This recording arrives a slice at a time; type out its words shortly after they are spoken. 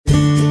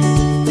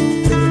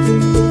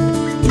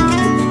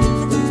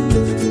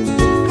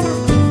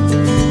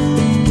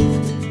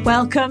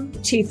Welcome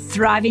to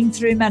Thriving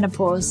Through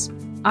Menopause.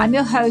 I'm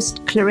your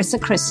host, Clarissa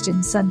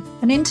Christensen,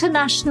 an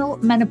international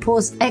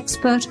menopause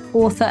expert,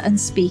 author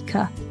and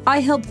speaker. I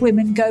help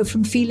women go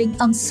from feeling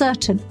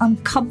uncertain,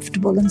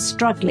 uncomfortable and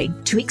struggling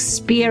to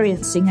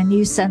experiencing a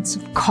new sense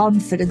of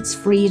confidence,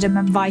 freedom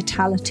and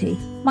vitality.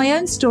 My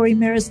own story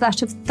mirrors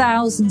that of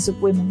thousands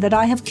of women that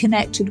I have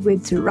connected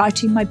with through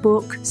writing my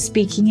book,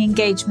 speaking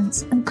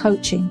engagements and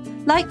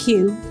coaching. Like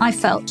you, I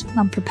felt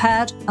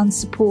unprepared,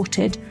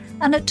 unsupported,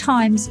 and at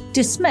times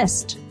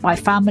dismissed by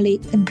family,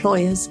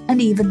 employers,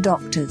 and even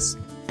doctors.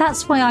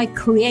 That's why I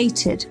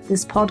created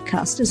this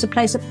podcast as a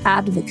place of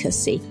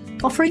advocacy,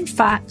 offering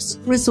facts,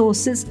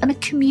 resources, and a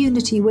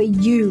community where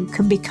you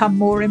can become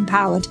more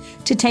empowered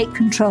to take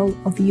control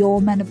of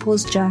your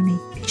menopause journey.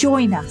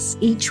 Join us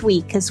each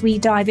week as we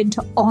dive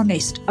into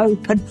honest,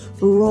 open,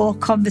 raw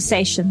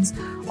conversations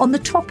on the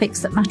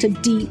topics that matter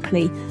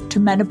deeply to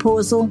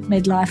menopausal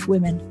midlife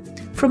women.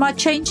 From our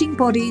changing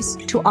bodies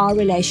to our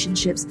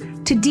relationships,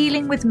 to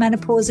dealing with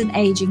menopause and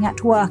aging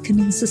at work and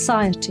in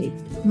society.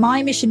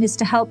 My mission is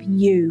to help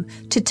you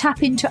to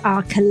tap into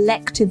our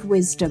collective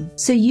wisdom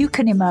so you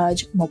can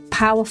emerge more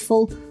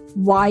powerful,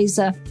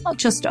 wiser, not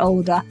just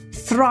older,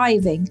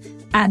 thriving,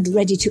 and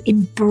ready to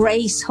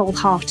embrace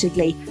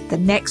wholeheartedly the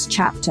next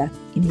chapter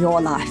in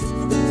your life.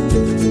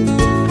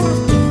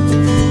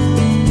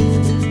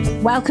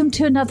 Welcome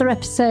to another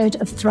episode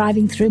of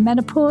Thriving Through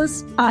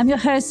Menopause. I'm your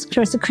host,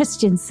 Clarissa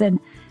Christensen.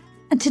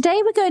 And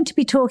today we're going to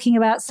be talking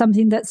about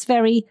something that's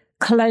very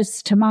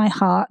close to my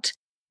heart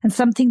and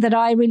something that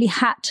I really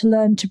had to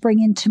learn to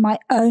bring into my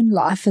own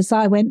life as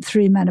I went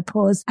through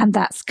menopause, and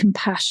that's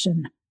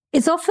compassion.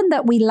 It's often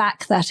that we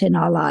lack that in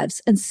our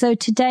lives. And so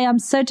today I'm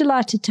so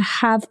delighted to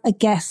have a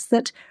guest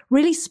that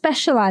really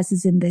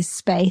specializes in this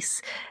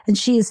space. And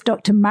she is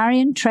Dr.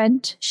 Marianne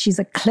Trent. She's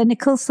a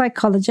clinical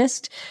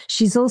psychologist.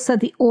 She's also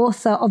the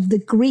author of The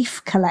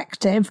Grief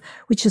Collective,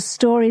 which is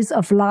stories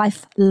of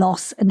life,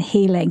 loss, and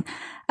healing.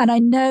 And I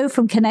know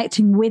from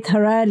connecting with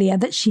her earlier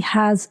that she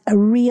has a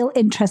real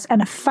interest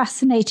and a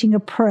fascinating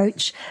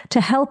approach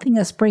to helping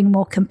us bring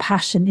more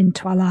compassion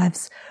into our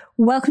lives.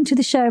 Welcome to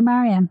the show,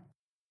 Marianne.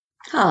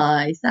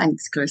 Hi,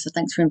 thanks, Clarissa.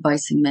 Thanks for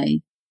inviting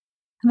me.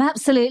 I'm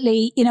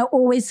absolutely,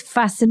 always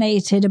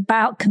fascinated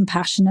about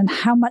compassion and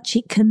how much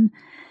it can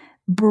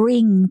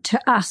bring to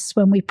us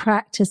when we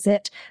practice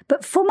it.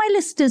 But for my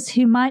listeners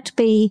who might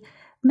be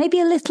maybe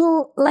a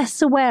little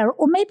less aware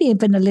or maybe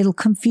even a little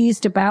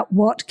confused about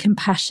what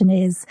compassion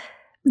is,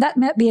 that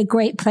might be a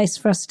great place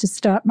for us to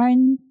start.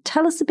 Marianne,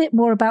 tell us a bit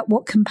more about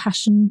what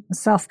compassion,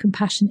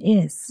 self-compassion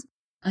is.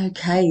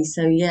 Okay,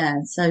 so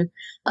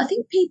I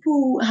think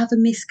people have a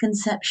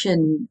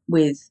misconception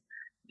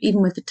even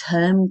with the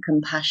term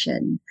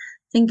compassion,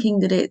 thinking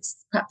that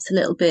it's perhaps a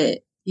little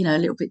bit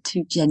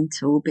too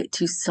gentle, a bit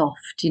too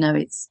soft.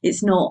 It's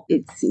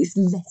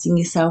letting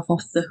yourself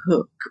off the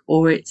hook,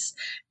 or it's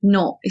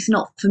not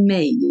for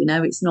me.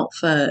 It's not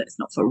for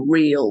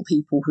real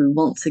people who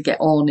want to get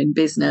on in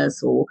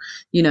business, or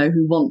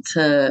who want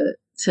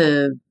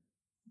to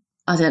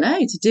I don't know,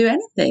 to do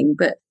anything.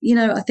 But,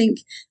 I think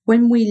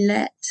when we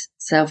let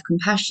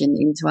self-compassion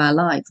into our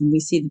life and we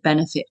see the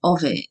benefit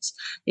of it,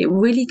 it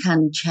really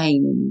can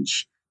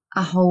change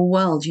our whole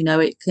world.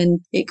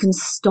 It can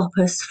stop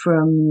us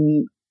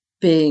from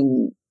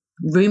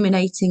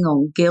ruminating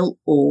on guilt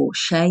or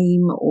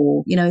shame,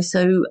 or,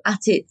 so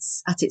at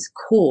its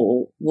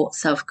core, what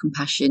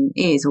self-compassion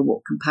is, or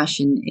what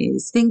compassion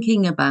is,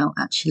 thinking about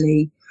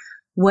actually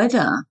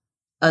whether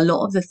a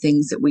lot of the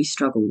things that we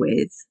struggle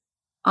with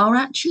are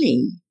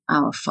actually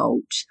our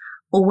fault,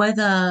 or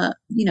whether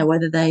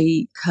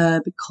they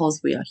occur because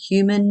we are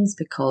humans,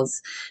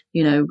 because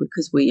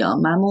we are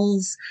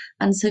mammals.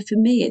 And so for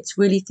me, it's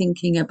really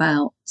thinking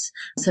about,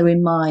 so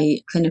in my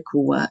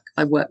clinical work,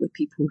 I work with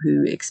people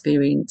who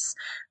experience,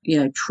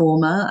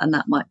 trauma, and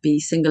that might be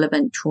single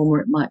event trauma,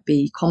 it might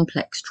be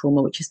complex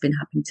trauma, which has been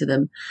happening to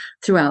them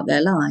throughout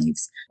their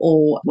lives,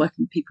 or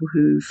working with people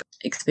who've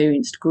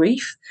experienced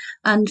grief.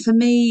 And for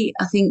me,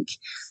 I think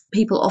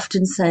people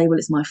often say, well,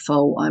 it's my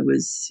fault. I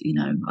was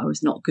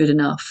not good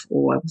enough,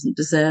 or I wasn't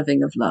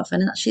deserving of love.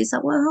 And actually it's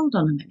like, well, hold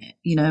on a minute.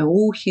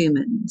 All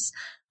humans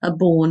are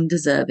born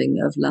deserving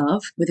of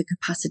love, with a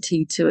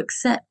capacity to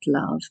accept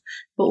love.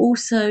 But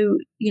also,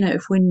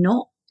 if we're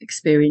not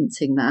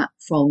experiencing that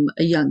from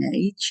a young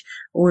age,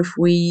 or if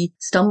we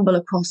stumble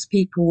across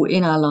people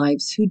in our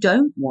lives who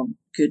don't want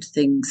good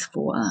things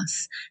for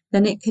us,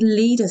 then it can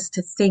lead us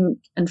to think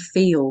and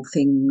feel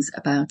things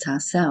about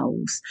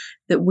ourselves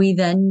that we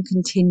then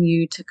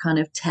continue to kind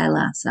of tell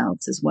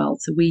ourselves as well.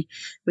 So we're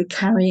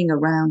carrying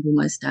around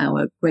almost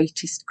our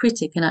greatest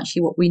critic, and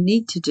actually what we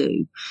need to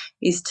do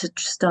is to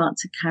start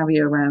to carry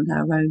around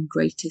our own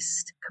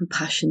greatest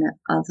compassionate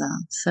other.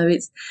 So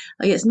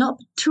it's not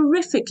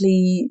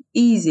terrifically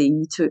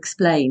easy to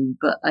explain,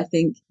 but I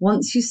think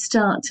once you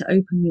start to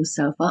open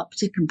yourself up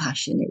to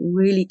compassion, it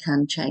really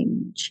can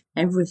change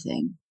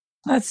everything.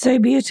 That's so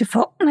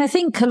beautiful. And I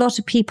think a lot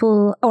of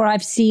people, or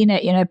I've seen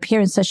it, appear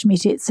in social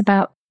media, it's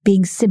about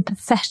being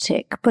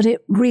sympathetic, but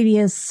it really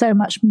is so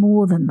much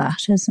more than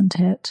that, isn't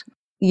it?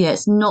 Yeah,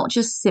 it's not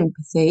just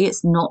sympathy,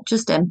 it's not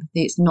just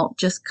empathy, it's not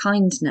just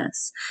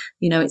kindness.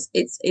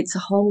 It's a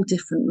whole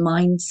different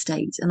mind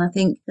state. And I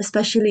think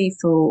especially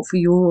for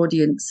your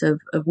audience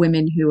of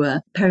women who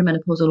are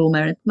perimenopausal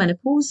or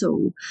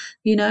menopausal,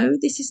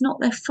 this is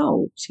not their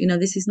fault.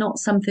 This is not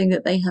something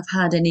that they have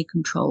had any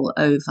control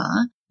over.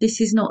 This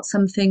is not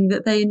something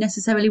that they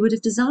necessarily would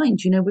have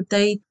designed. Would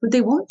they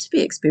want to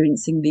be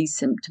experiencing these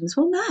symptoms?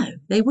 Well, no,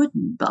 they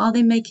wouldn't. But are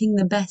they making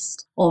the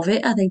best of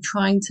it? Are they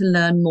trying to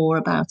learn more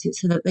about it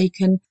so that they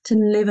can to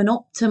live an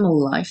optimal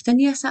life? Then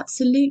yes,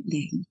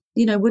 absolutely.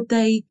 Would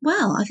they?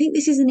 Well, I think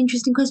this is an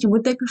interesting question.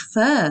 Would they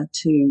prefer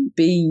to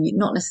be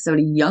not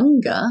necessarily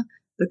younger?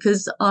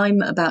 Because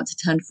I'm about to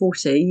turn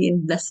 40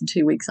 in less than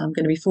 2 weeks. I'm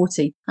going to be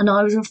 40. And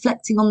I was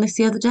reflecting on this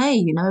the other day.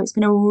 It's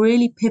been a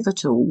really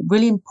pivotal,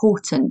 really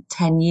important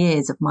 10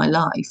 years of my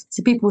life.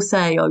 So people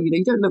say, oh,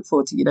 you don't look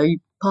 40, you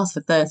pass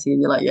for 30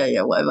 and you're like,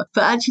 yeah, whatever.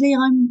 But actually,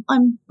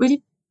 I'm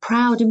really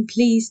proud and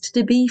pleased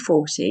to be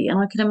 40. And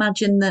I can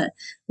imagine that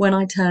when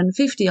I turn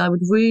 50, I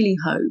would really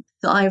hope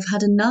that I've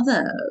had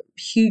another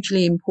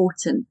hugely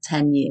important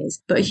 10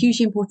 years, but a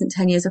hugely important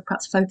 10 years of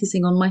perhaps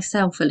focusing on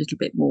myself a little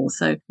bit more.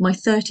 So my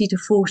 30 to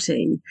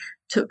 40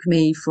 took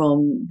me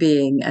from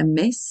being a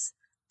miss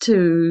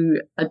to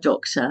a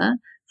doctor,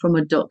 from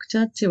a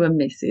doctor to a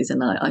Mrs.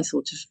 And I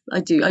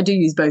do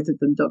use both of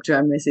them, Doctor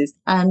and Mrs.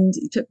 And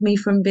it took me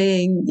from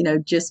being,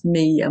 just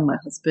me and my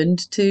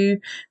husband to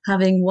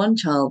having one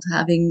child,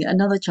 having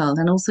another child,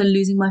 and also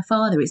losing my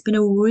father. It's been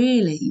a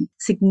really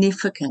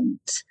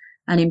significant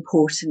and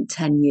important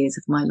 10 years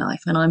of my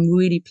life. And I'm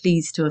really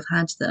pleased to have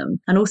had them,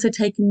 and also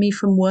taken me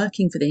from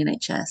working for the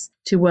NHS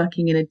to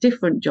working in a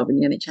different job in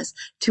the NHS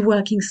to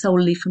working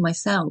solely for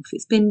myself.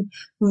 It's been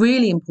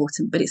really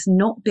important, but it's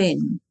not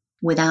been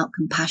without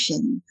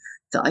compassion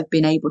that I've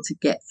been able to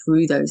get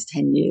through those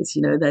 10 years.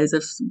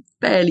 There's some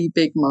fairly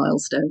big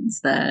milestones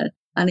there.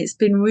 And it's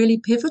been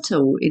really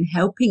pivotal in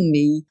helping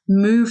me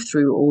move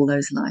through all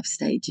those life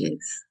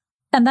stages.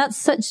 And that's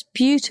such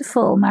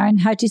beautiful, Marianne,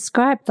 how you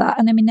describe that.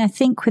 And I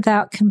think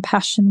without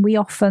compassion, we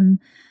often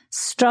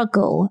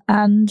struggle.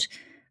 And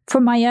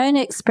from my own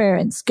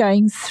experience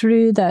going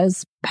through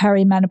those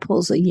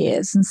perimenopausal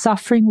years and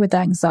suffering with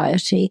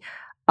anxiety,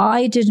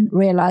 I didn't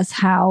realize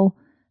how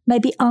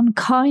maybe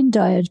unkind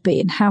I had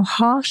been, how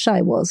harsh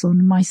I was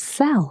on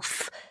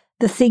myself,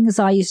 the things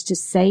I used to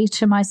say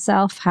to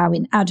myself, how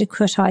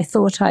inadequate I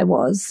thought I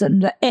was.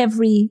 And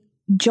every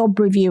job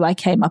review I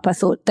came up, I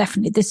thought,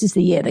 definitely, this is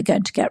the year they're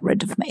going to get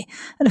rid of me.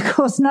 And of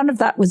course, none of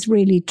that was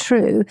really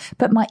true.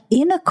 But my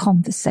inner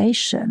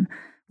conversation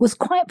was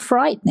quite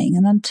frightening.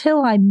 And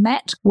until I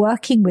met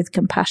working with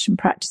compassion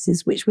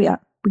practices, which we're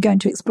going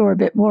to explore a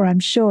bit more, I'm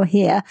sure,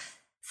 here,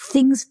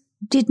 things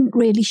didn't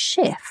really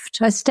shift.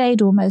 I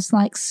stayed almost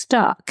like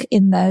stuck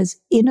in those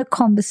inner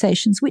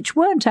conversations, which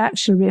weren't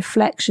actually a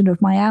reflection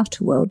of my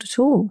outer world at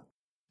all.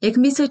 It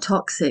can be so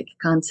toxic,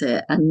 can't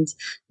it? And,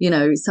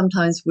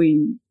 sometimes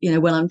when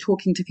I'm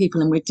talking to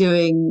people and we're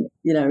doing,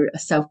 a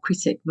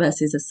self-critic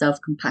versus a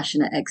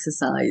self-compassionate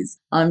exercise,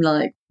 I'm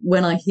like,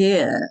 when I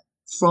hear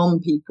from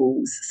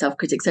people's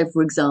self-critic, so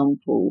for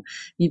example,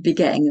 you'd be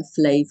getting a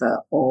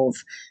flavour of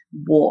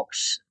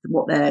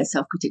what their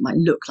self-critic might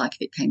look like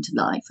if it came to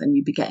life, and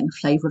you'd be getting a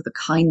flavour of the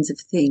kinds of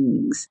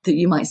things that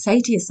you might say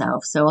to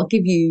yourself. So I'll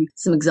give you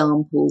some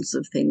examples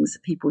of things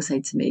that people say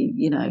to me,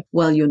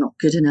 well, you're not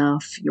good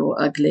enough, you're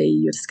ugly,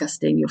 you're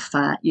disgusting, you're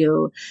fat,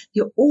 you're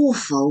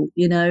awful,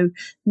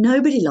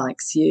 nobody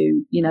likes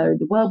you,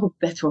 the world would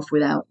be better off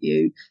without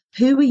you.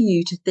 Who are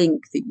you to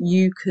think that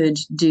you could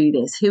do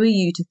this? Who are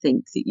you to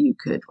think that you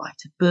could write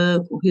a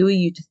book? Or who are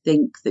you to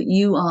think that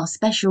you are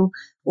special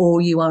or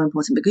you are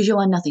important? Because you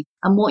are nothing.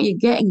 And what you're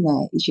getting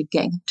there is you're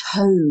getting a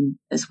tone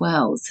as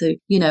well. So,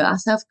 our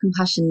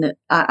self-compassion,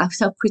 our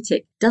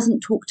self-critic doesn't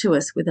talk to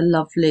us with a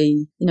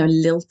lovely,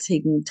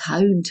 lilting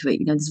tone to it.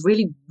 There's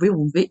really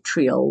real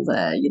vitriol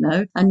there,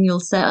 and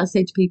I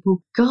say to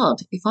people, God,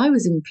 if I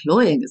was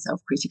employing a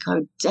self-critic, I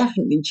would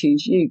definitely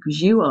choose you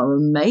because you are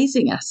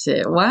amazing at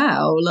it.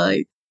 Wow.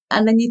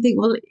 And then you think,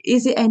 well,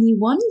 is it any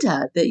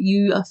wonder that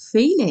you are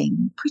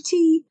feeling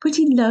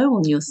pretty low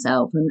on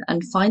yourself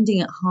and finding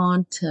it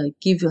hard to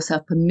give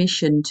yourself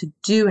permission to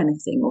do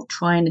anything or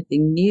try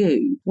anything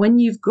new when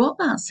you've got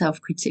that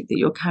self-critic that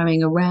you're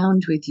carrying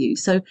around with you?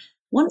 So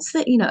once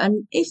that,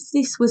 and if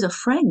this was a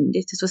friend,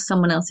 if this was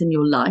someone else in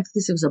your life, if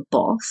this was a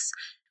boss,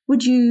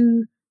 would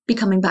you be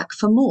coming back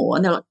for more?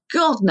 And they're like,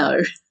 God, no,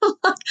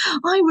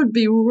 I would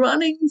be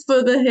running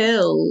for the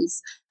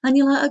hills. And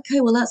you're like,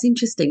 okay, well, that's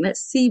interesting. Let's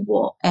see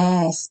what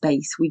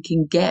airspace we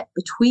can get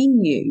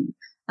between you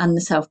and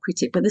the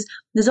self-critic. But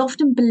there's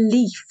often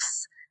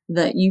beliefs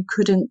that you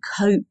couldn't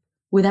cope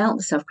without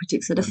the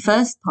self-critic. So the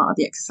first part of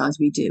the exercise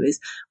we do is,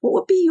 what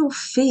would be your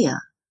fear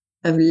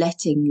of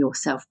letting your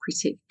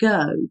self-critic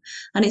go?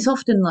 And it's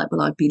often like,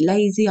 well, I'd be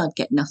lazy, I'd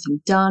get nothing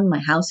done, my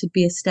house would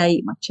be a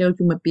state, my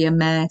children would be a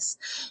mess,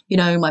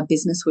 my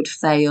business would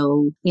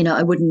fail,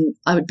 I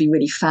would be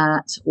really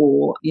fat,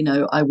 or,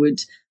 I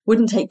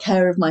wouldn't take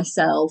care of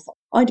myself.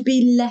 I'd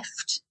be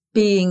left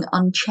being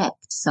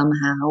unchecked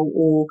somehow,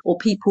 or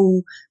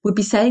people would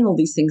be saying all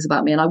these things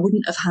about me and I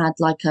wouldn't have had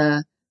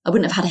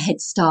a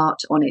head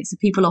start on it. So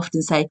people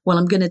often say, well,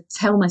 I'm going to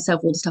tell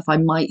myself all the stuff I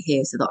might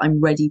hear so that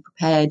I'm ready,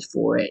 prepared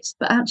for it.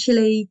 But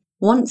actually,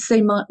 once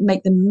they might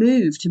make the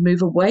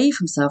move away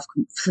from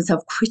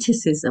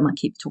self-criticism, I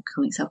keep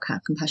calling it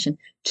self-compassion,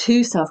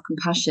 to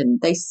self-compassion,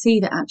 they see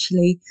that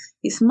actually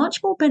it's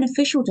much more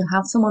beneficial to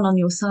have someone on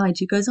your side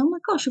who goes, oh my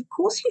gosh, of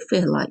course you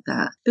feel like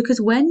that.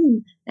 Because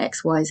when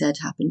X, Y, Z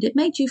happened, it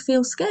made you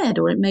feel scared,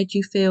 or it made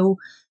you feel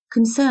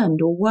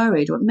concerned or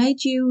worried, or it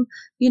made you,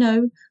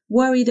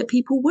 worry that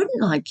people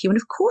wouldn't like you. And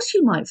of course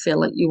you might feel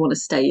like you want to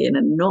stay in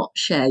and not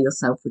share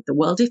yourself with the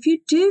world if you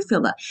do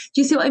feel that.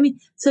 Do you see what I mean?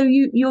 So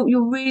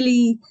you're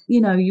really,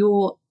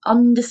 you're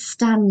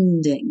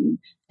understanding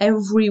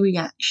every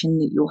reaction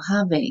that you're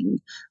having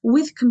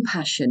with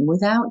compassion,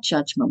 without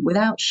judgment,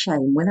 without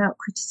shame, without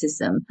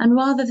criticism. And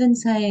rather than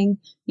saying,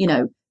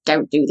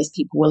 don't do this,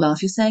 people will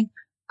laugh, you're saying,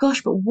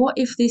 gosh, but what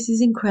if this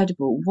is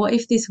incredible? What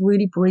if this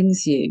really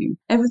brings you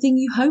everything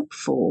you hope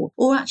for?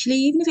 Or actually,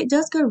 even if it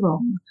does go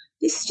wrong,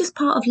 this is just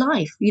part of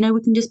life. We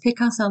can just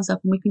pick ourselves up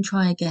and we can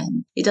try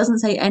again. It doesn't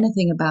say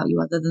anything about you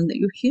other than that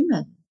you're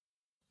human.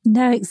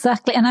 No,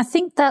 exactly. And I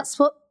think that's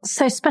what's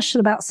so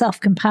special about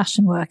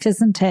self-compassion work,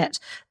 isn't it?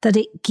 That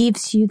it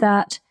gives you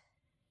that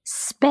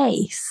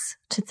space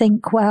to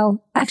think,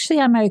 well, actually,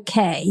 I'm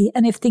okay.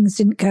 And if things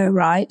didn't go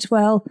right,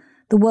 well,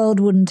 the world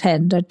wouldn't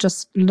end. I'd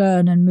just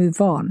learn and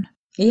move on.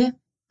 Yeah,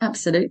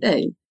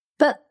 absolutely.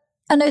 But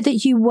I know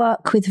that you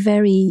work with a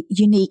very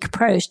unique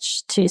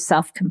approach to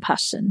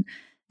self-compassion.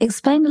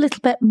 Explain a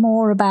little bit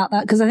more about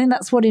that, because I think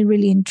that's what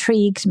really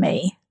intrigued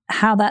me,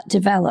 how that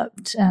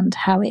developed and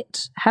how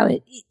it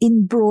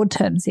in broad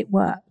terms it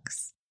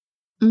works.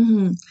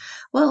 Mm-hmm.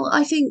 Well,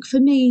 I think for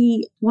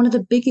me, one of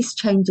the biggest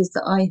changes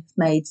that I've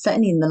made,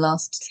 certainly in the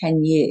last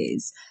 10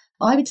 years,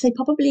 I would say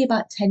probably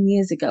about 10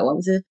 years ago, what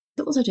was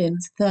I doing? I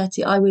was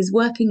 30. I was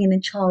working in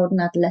a child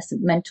and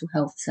adolescent mental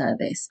health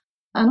service.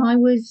 And I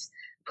was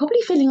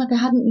probably feeling like I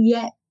hadn't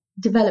yet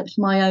developed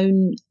my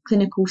own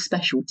clinical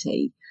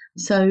specialty.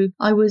 So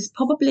I was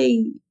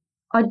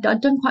I'd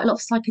done quite a lot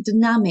of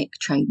psychodynamic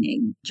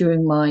training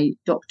during my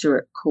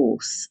doctorate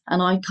course.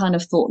 And I kind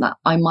of thought that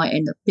I might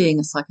end up being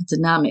a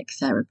psychodynamic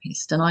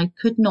therapist. And I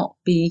could not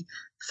be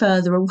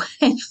further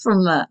away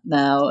from that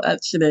now,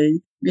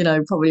 actually,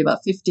 probably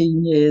about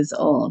 15 years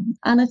on.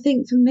 And I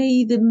think for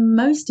me, the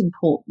most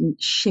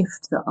important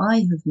shift that I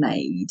have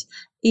made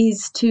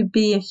is to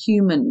be a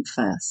human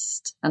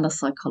first and a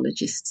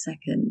psychologist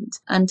second.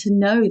 And to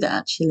know that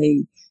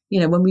actually,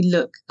 when we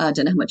look, I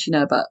don't know how much you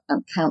know about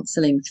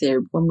counselling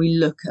theory, when we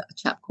look at a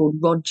chap called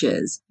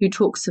Rogers, who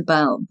talks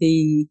about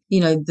the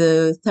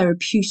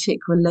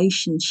therapeutic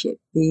relationship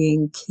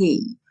being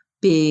key,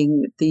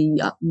 being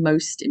the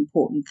most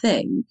important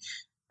thing.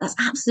 That's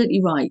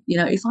absolutely right.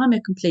 If I'm a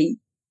complete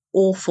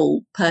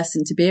awful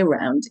person to be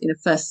around in a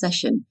first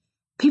session,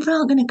 people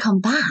aren't going to come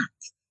back,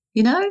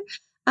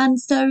 And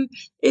so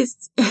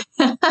it's,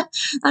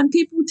 and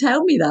people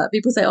tell me that.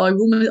 People say, oh, I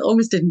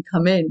almost didn't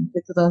come in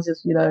because I was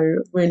just,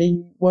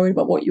 really worried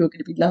about what you were going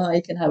to be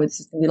like and how this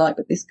is going to be like.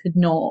 But this could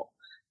not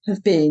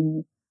have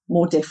been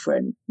more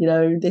different.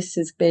 This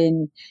has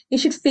been, it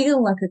should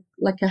feel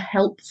like a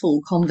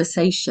helpful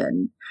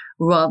conversation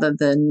rather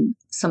than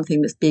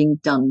something that's being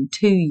done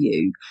to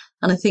you.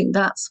 And I think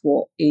that's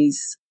what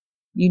is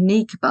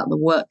unique about the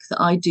work that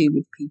I do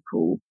with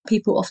people.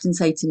 People often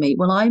say to me,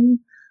 well, I'm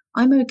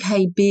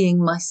okay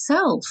being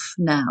myself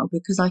now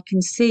because I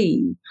can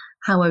see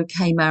how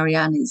okay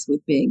Marianne is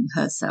with being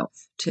herself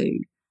too.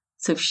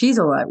 So if she's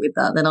all right with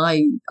that, then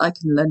I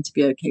can learn to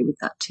be okay with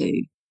that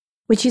too.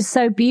 Which is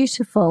so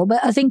beautiful.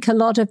 But I think a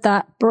lot of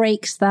that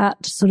breaks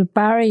that sort of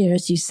barrier,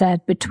 as you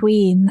said,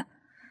 between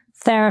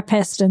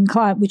therapist and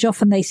client, which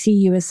often they see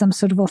you as some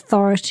sort of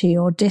authority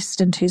or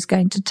distant who's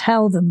going to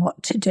tell them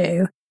what to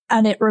do.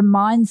 And it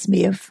reminds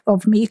me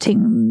of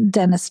meeting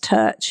Dennis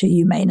Turch, who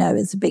you may know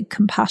is a big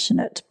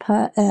compassionate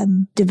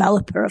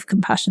developer of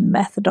compassion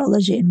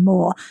methodology and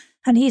more.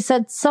 And he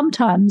said,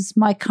 sometimes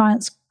my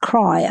clients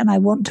cry and I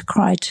want to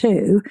cry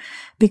too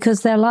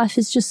because their life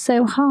is just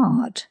so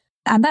hard.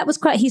 And that was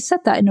he said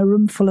that in a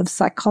room full of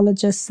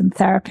psychologists and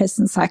therapists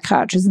and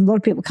psychiatrists, and a lot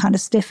of people kind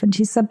of stiffened.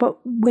 He said, but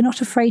we're not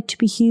afraid to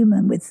be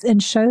human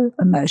and show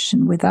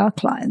emotion with our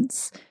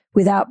clients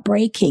without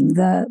breaking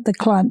the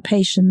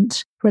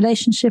client-patient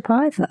relationship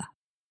either.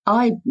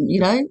 I'm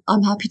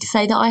happy to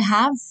say that I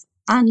have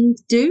and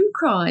do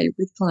cry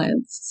with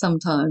clients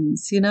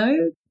sometimes,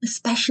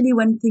 especially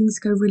when things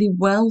go really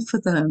well for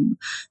them.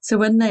 So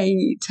when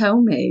they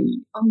tell me,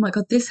 oh my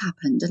God, this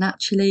happened, and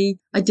actually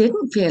I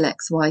didn't feel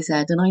X, Y, Z,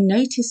 and I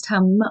noticed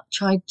how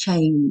much I'd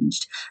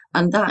changed.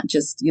 And that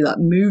just, that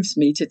moves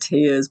me to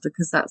tears,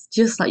 because that's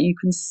just like, you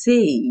can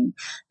see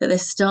that they're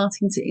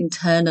starting to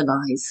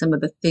internalize some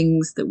of the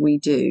things that we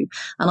do.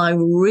 And I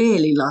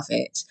really love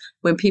it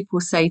when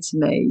people say to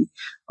me,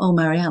 oh,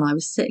 Marianne, I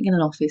was sitting in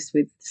an office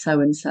with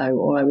so-and-so,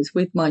 or I was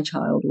with my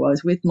child, or I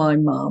was with my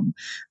mum,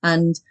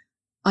 and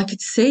I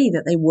could see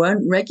that they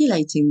weren't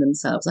regulating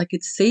themselves. I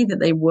could see that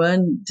they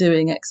weren't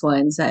doing X, Y,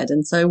 and Z.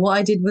 And so what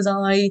I did was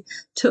I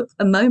took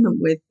a moment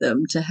with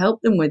them to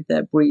help them with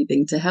their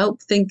breathing, to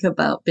help think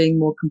about being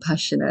more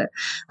compassionate.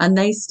 And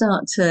they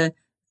start to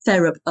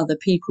therapy other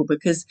people,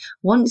 because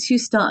once you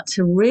start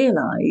to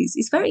realize,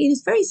 it's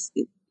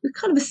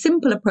kind of a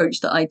simple approach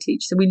that I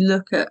teach. So we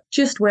look at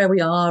just where we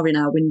are in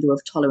our window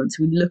of tolerance.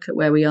 We look at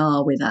where we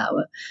are with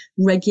our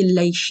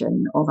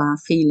regulation of our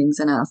feelings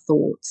and our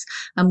thoughts.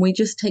 And we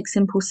just take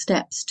simple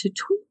steps to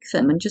tweak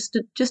them and just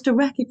to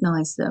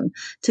recognize them,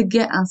 to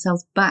get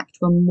ourselves back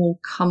to a more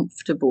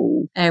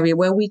comfortable area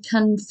where we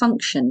can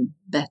function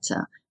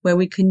better, where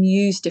we can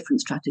use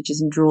different strategies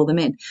and draw them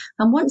in.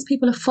 And once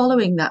people are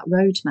following that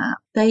roadmap,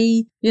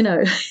 they,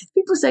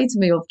 people say to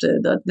me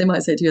often, they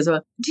might say to you as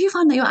well, do you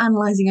find that you're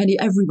analysing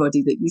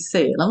everybody that you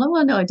see? And I'm like,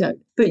 well, no, I don't.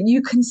 But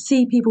you can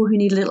see people who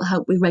need a little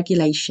help with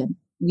regulation,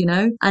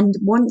 and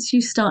once you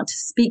start to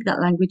speak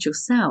that language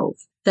yourself,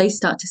 they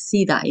start to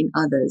see that in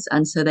others.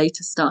 And so they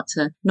start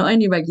to not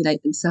only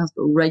regulate themselves,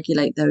 but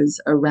regulate those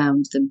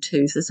around them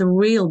too. So there's a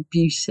real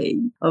beauty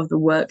of the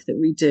work that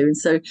we do. And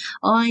so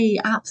I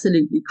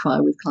absolutely cry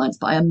with clients,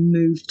 but I am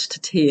moved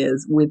to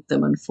tears with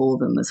them and for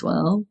them as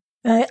well.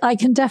 I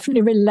can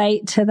definitely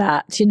relate to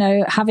that.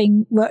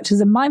 Having worked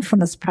as a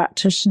mindfulness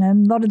practitioner, a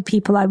lot of the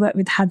people I work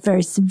with had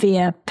very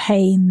severe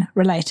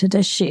pain-related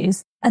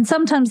issues. And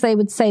sometimes they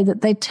would say that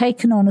they'd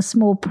taken on a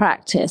small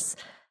practice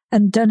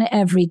and done it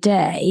every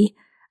day.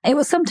 It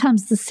was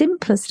sometimes the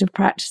simplest of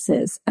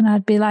practices. And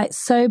I'd be like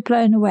so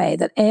blown away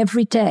that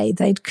every day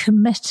they'd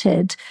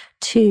committed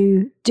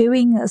to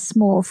doing a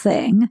small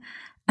thing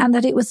and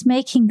that it was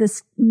making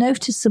this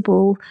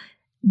noticeable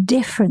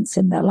difference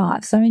in their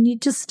lives. I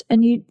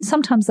mean,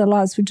 sometimes their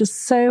lives were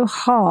just so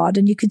hard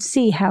and you could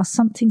see how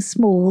something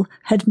small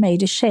had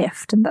made a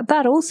shift. And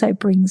that also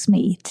brings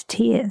me to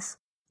tears.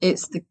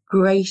 It's the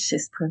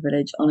greatest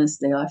privilege,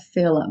 honestly. I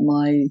feel like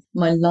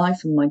my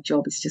life and my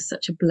job is just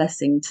such a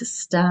blessing to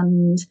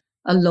stand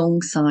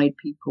alongside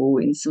people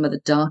in some of the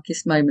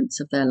darkest moments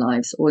of their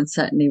lives, or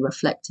certainly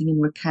reflecting and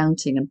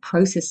recounting and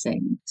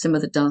processing some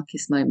of the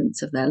darkest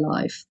moments of their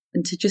life.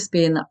 And to just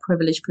be in that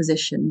privileged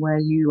position where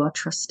you are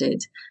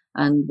trusted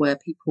and where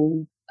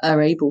people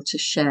are able to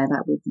share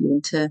that with you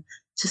and to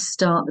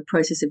start the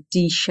process of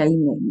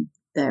de-shaming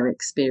their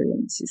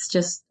experience. It's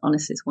just,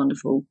 honestly, it's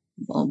wonderful.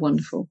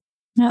 Wonderful.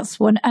 That's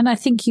one. And I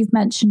think you've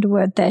mentioned a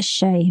word there,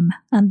 shame.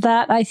 And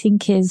that I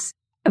think is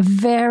a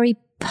very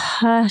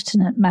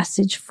pertinent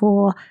message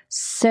for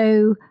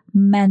so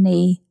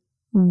many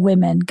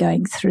women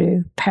going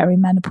through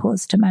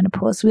perimenopause to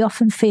menopause. We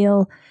often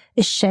feel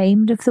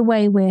ashamed of the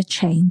way we're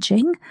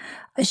changing,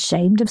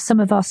 ashamed of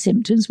some of our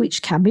symptoms,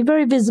 which can be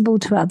very visible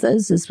to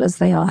others as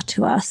they are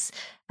to us,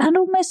 and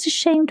almost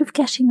ashamed of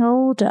getting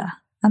older.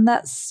 And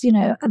that's,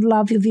 I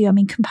love your view. I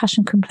mean,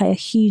 compassion can play a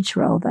huge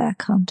role there,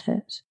 can't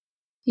it?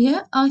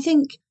 Yeah, I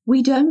think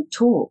we don't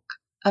talk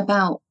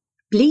about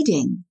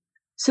bleeding.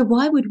 So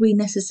why would we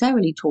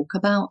necessarily talk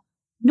about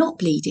not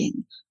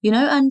bleeding?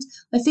 And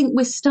I think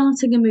we're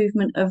starting a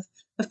movement of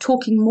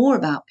talking more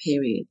about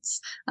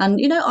periods. And,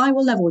 I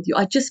will level with you.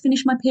 I just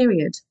finished my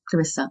period,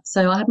 Clarissa.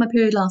 So I had my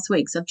period last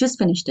week. So I've just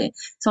finished it.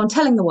 So I'm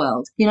telling the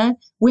world,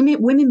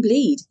 women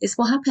bleed. It's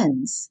what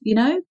happens.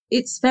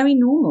 It's very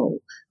normal.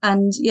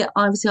 And yeah,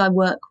 obviously I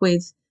work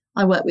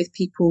with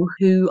people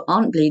who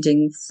aren't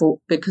bleeding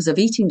because of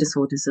eating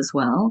disorders as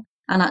well.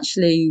 And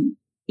actually,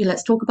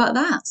 let's talk about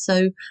that.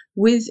 So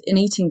with an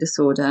eating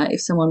disorder,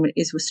 if someone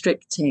is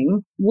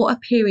restricting, what a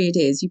period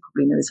is, you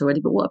probably know this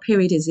already, but what a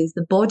period is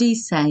the body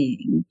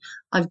saying,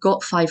 I've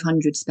got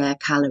 500 spare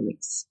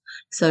calories.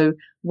 So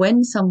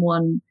when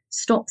someone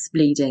stops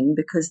bleeding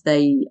because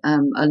they are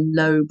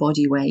low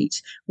body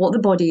weight, what the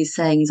body is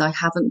saying is, I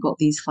haven't got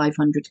these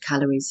 500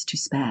 calories to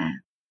spare.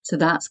 So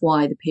that's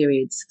why the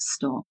periods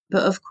stop.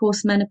 But of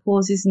course,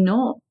 menopause is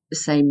not the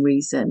same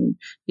reason.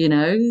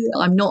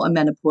 I'm not a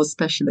menopause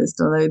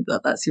specialist, although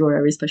that's your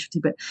area of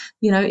specialty. But,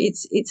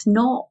 it's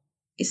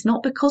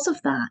not because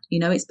of that.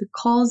 It's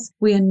because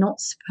we are not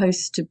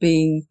supposed to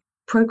be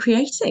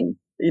procreating,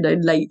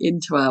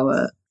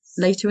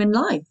 later in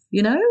life.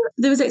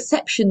 There's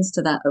exceptions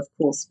to that, of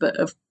course, but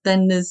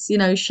then there's,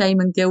 shame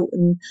and guilt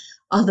and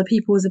other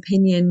people's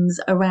opinions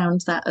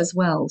around that as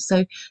well.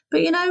 So,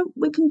 but,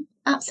 we can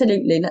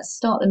absolutely, let's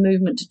start a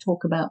movement to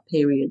talk about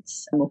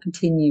periods, and we'll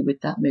continue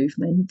with that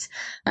movement.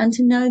 And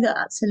to know that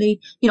actually,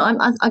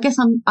 I guess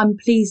I'm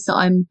pleased that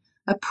I'm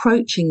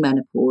approaching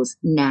menopause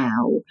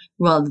now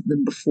rather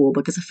than before,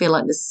 because I feel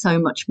like there's so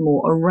much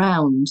more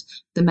around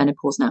the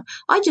menopause now.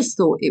 I just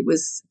thought it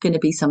was going to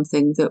be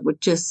something that would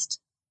just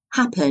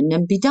happen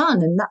and be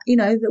done, and that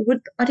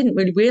I didn't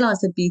really realize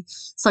there'd be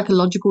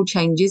psychological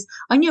changes.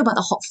 I knew about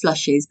the hot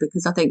flushes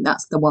because I think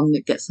that's the one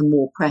that gets the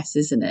more press,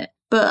 isn't it?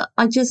 But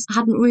I just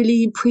hadn't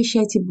really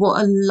appreciated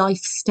what a life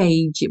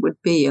stage it would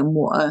be and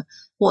what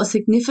a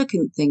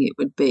significant thing it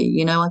would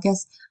be. I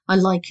guess I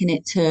liken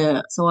it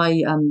to, so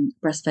I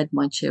breastfed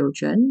my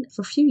children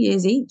for a few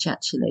years each,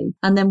 actually,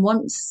 and then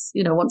once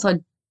I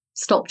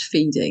stopped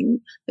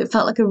feeding, it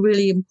felt like a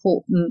really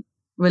important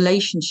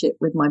relationship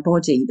with my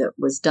body that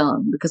was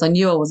done, because I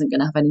knew I wasn't going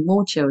to have any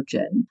more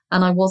children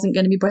and I wasn't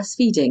going to be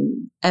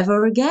breastfeeding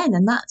ever again.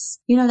 And that's,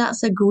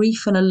 that's a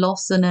grief and a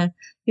loss and a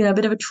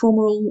bit of a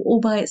trauma all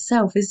by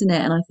itself, isn't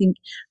it? And I think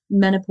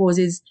menopause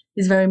is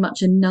very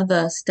much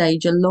another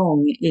stage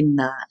along in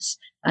that.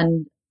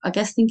 And I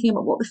guess thinking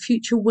about what the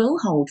future will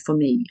hold for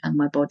me and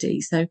my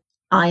body. So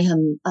I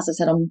am, as I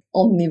said, I'm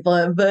on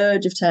the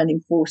verge of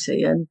turning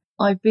 40, and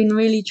I've been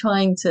really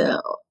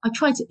I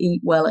try to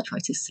eat well, I try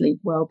to sleep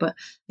well, but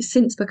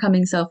since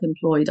becoming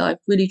self-employed, I've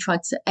really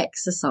tried to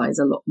exercise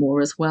a lot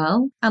more as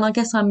well. And I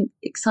guess I'm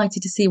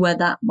excited to see where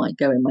that might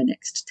go in my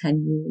next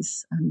 10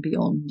 years and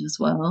beyond as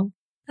well.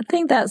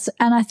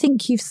 I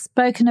think you've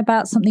spoken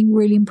about something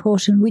really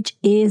important, which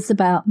is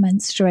about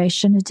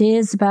menstruation.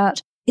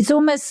 It's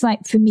almost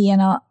like for me,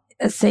 and I'll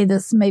say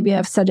this, maybe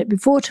I've said it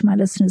before to my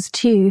listeners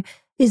too,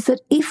 is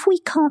that if we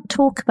can't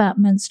talk about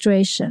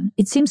menstruation,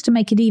 it seems to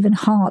make it even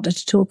harder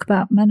to talk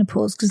about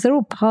menopause, because they're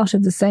all part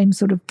of the same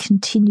sort of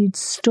continued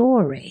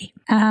story.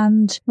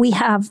 And we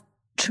have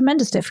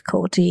tremendous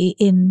difficulty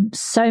in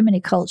so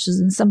many cultures.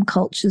 In some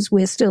cultures,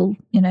 we're still,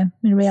 in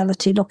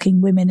reality,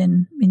 locking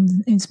women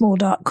in small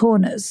dark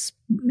corners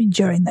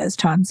during those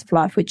times of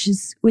life, which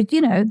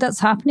that's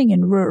happening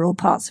in rural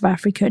parts of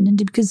Africa and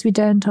India because we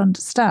don't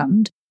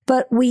understand.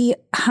 But we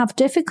have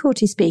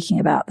difficulty speaking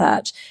about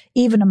that,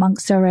 even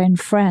amongst our own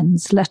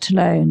friends, let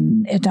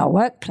alone in our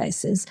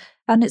workplaces.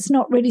 And it's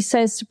not really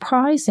so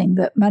surprising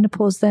that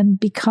menopause then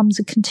becomes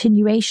a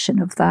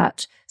continuation of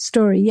that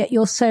story. Yet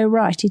you're so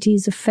right. It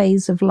is a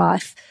phase of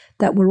life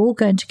that we're all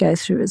going to go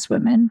through as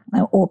women,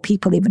 or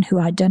people even who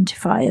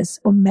identify as,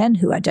 or men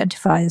who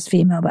identify as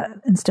female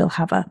and still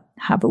have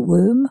a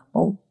womb,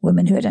 or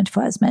women who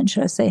identify as men,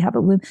 should I say, have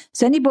a womb.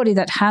 So anybody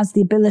that has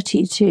the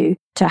ability to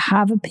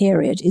have a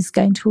period is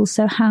going to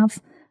also have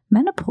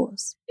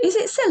menopause. Is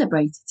it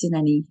celebrated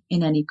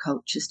in any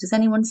cultures? Does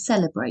anyone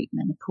celebrate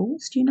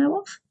menopause? Do you know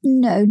of?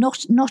 No,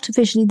 not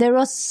officially. There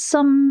are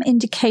some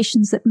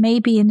indications that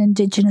maybe in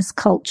indigenous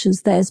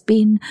cultures there's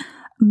been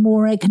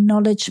more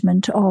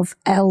acknowledgement of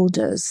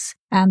elders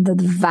and the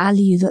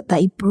value that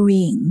they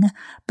bring,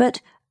 but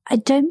I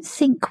don't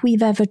think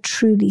we've ever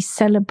truly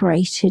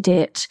celebrated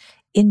it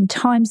in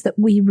times that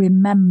we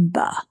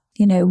remember.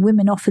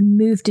 Women often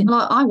moved in.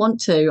 Well, I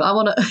want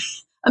a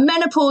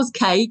menopause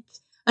cake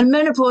and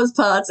menopause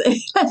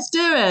party. Let's do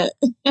it.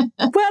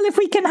 Well, if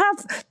we can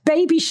have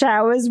baby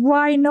showers,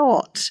 why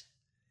not?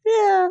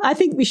 Yeah, I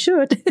think we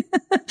should.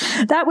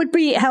 That would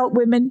help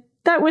women.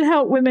 That would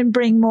help women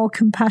bring more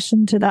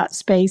compassion to that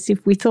space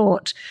if we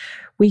thought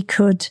we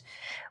could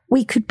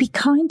be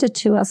kinder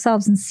to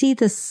ourselves and see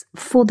this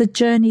for the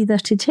journey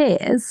that it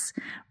is,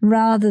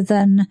 rather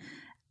than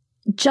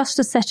just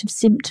a set of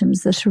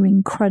symptoms that are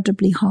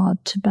incredibly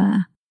hard to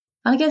bear.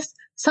 I guess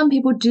some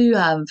people do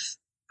have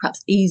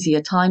perhaps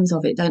easier times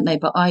of it, don't they?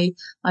 But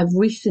I've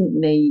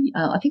recently,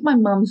 I think my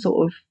mum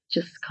sort of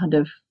just kind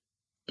of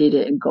did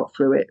it and got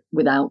through it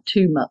without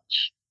too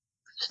much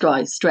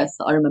stress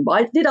that I remember.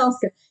 I did ask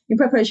her, in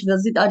preparation for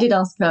this, I did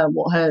ask her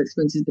what her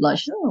experiences would be like.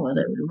 She said, I don't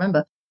really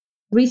remember.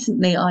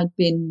 Recently, I'd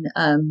been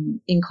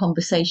in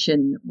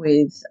conversation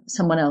with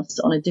someone else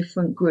on a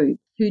different group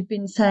who'd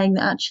been saying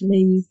that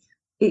actually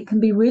it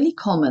can be really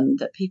common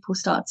that people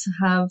start to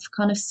have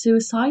kind of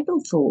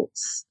suicidal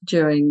thoughts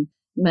during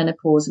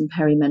menopause and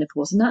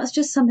perimenopause. And that's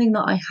just something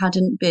that I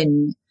hadn't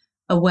been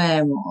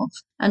aware of.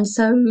 And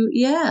so,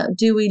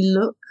 do we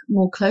look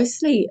more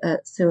closely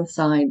at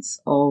suicides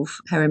of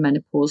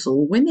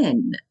perimenopausal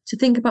women to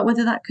think about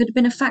whether that could have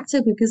been a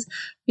factor? Because,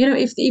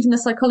 if even the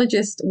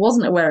psychologist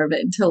wasn't aware of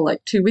it until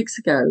like 2 weeks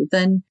ago,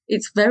 then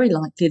it's very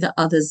likely that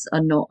others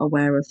are not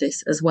aware of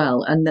this as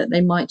well, and that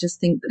they might just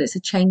think that it's a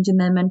change in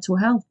their mental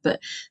health. But,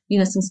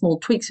 some small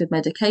tweaks with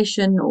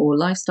medication or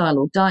lifestyle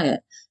or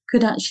diet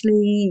could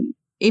actually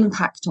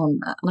impact on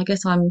that. And I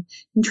guess I'm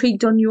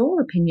intrigued on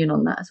your opinion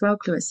on that as well,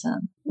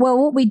 Clarissa. Well,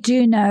 what we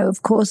do know,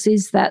 of course,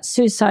 is that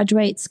suicide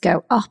rates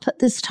go up at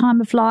this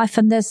time of life.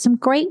 And there's some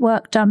great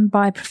work done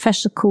by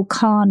Professor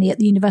Kulkarni at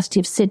the University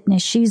of Sydney.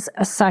 She's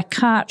a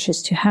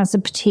psychiatrist who has a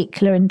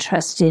particular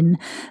interest in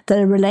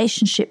the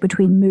relationship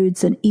between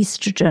moods and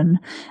estrogen.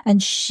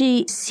 And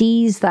she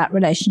sees that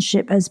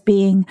relationship as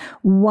being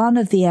one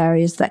of the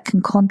areas that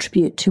can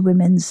contribute to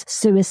women's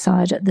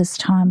suicide at this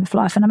time of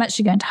life. And I'm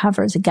actually going to have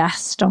her as a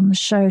guest on the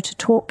show to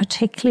talk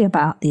particularly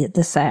about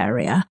this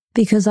area,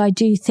 because I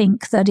do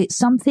think that it's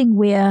something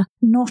we're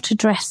not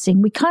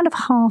addressing. We kind of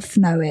half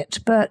know it,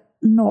 but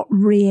not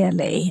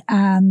really.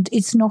 And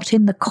it's not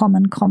in the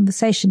common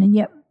conversation. And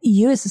yet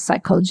you as a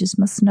psychologist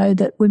must know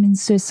that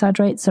women's suicide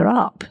rates are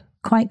up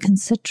quite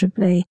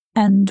considerably.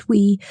 And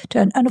we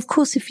don't. And of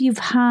course, if you've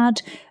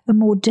had a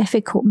more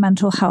difficult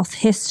mental health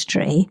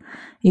history,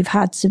 you've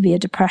had severe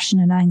depression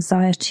and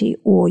anxiety,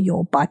 or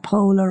you're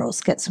bipolar or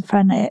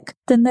schizophrenic,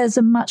 then there's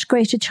a much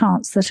greater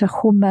chance that a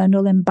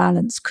hormonal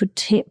imbalance could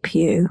tip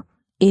you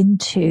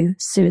into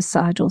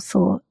suicidal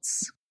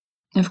thoughts.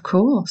 Of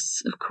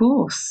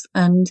course.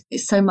 And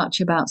it's so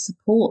much about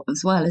support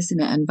as well, isn't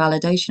it? And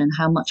validation and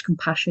how much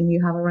compassion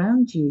you have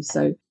around you.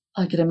 So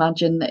I could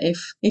imagine that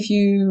if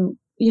you,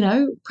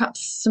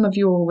 perhaps some of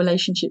your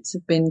relationships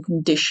have been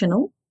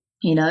conditional,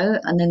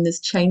 and then there's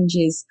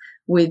changes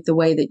with the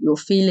way that you're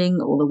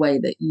feeling or the way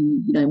that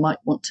you might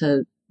want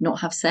to not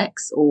have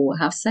sex or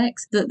have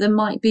sex, that there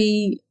might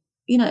be,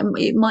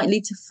 it might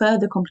lead to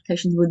further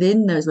complications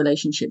within those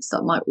relationships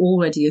that might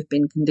already have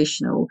been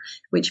conditional,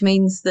 which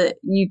means that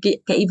you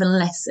get even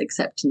less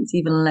acceptance,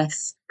 even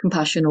less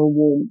compassion or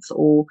warmth,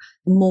 or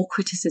more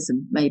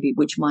criticism maybe,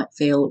 which might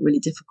feel really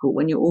difficult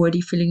when you're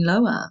already feeling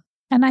lower.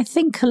 And I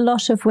think a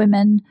lot of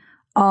women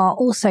are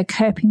also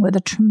coping with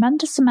a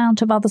tremendous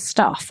amount of other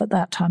stuff at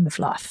that time of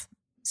life.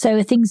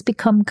 So things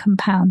become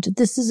compounded.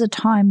 This is a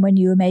time when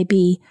you may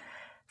be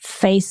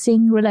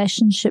facing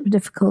relationship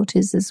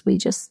difficulties, as we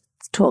just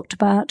talked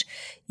about.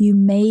 You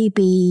may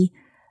be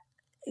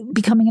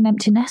becoming an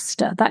empty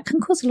nester. That can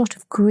cause a lot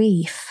of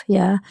grief,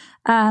 yeah.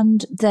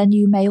 And then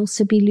you may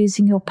also be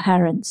losing your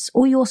parents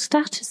or your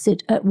status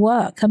at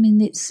work. I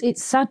mean,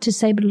 it's sad to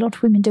say, but a lot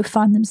of women do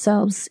find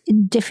themselves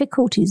in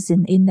difficulties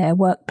in their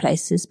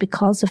workplaces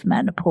because of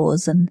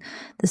menopause and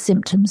the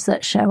symptoms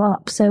that show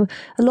up. So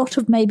a lot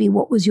of maybe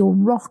what was your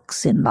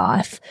rocks in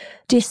life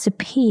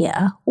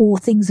disappear, or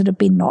things that have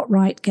been not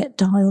right get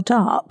dialed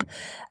up.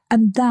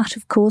 And that,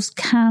 of course,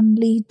 can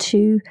lead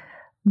to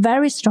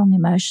very strong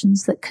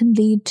emotions that can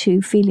lead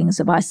to feelings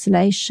of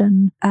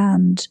isolation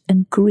and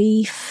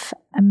grief,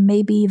 and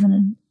maybe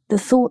even the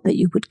thought that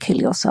you would kill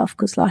yourself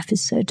because life is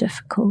so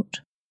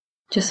difficult.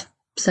 Just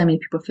so many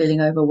people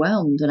feeling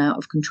overwhelmed and out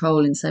of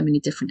control in so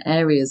many different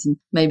areas. And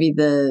maybe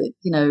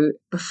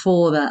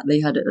before that they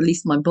had, at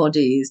least my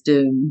body is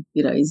doing,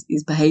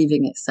 is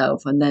behaving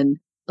itself. And then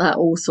that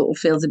all sort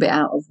of feels a bit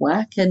out of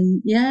whack.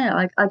 And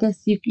yeah, I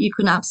guess you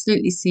can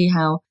absolutely see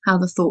how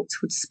the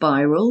thoughts would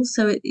spiral.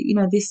 So,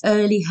 this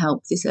early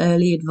help, this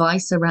early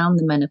advice around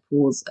the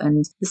menopause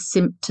and the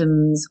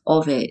symptoms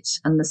of it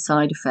and the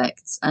side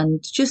effects,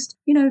 and just,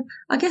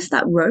 I guess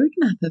that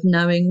roadmap of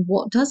knowing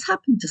what does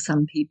happen to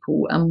some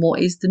people and what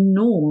is the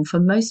norm for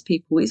most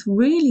people is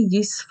really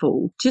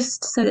useful,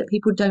 just so that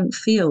people don't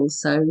feel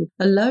so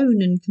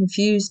alone and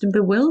confused and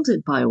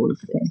bewildered by all of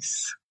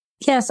this.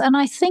 Yes, and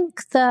I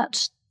think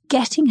that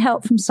getting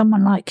help from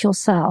someone like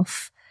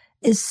yourself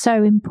is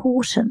so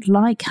important,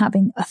 like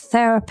having a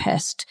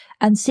therapist,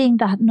 and seeing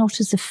that not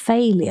as a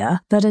failure,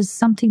 but as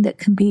something that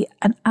can be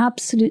an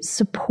absolute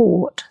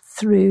support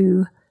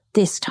through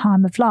this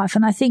time of life.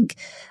 And I think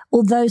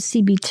although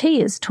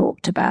CBT is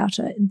talked about,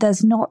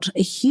 there's not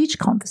a huge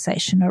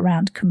conversation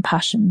around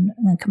compassion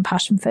and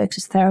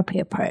compassion-focused therapy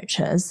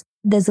approaches.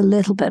 There's a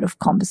little bit of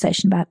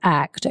conversation about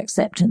ACT,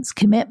 acceptance,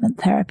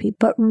 commitment therapy.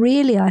 But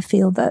really, I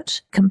feel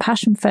that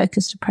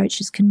compassion-focused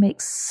approaches can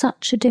make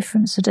such a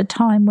difference at a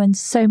time when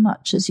so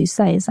much, as you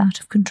say, is out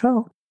of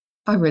control.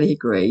 I really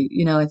agree.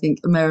 I think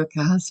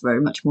America has very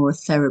much more a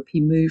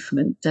therapy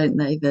movement, don't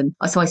they?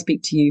 So I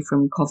speak to you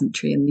from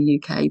Coventry in the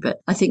UK,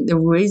 but I think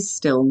there is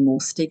still more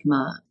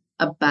stigma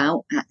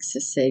about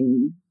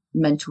accessing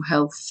mental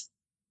health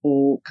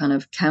or kind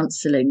of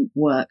counselling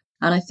work.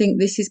 And I think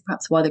this is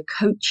perhaps why the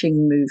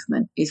coaching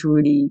movement is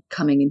really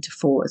coming into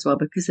fore as well,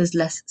 because there's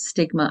less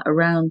stigma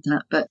around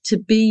that. But to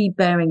be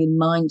bearing in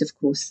mind, of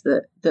course,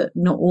 that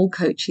not all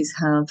coaches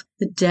have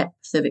the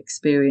depth of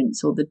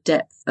experience or the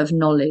depth of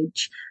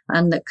knowledge,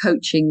 and that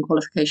coaching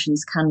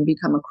qualifications can be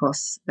come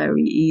across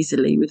very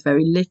easily with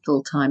very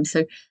little time.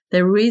 So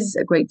there is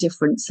a great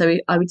difference. So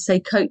I would say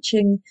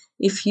coaching,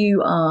 if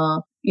you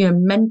are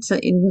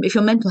if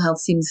your mental health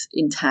seems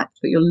intact,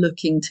 but you're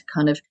looking to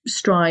kind of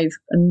strive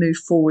and move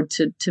forward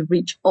to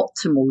reach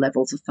optimal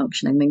levels of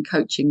functioning, then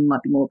coaching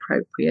might be more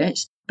appropriate.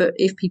 But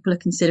if people are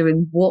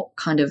considering what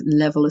kind of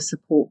level of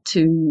support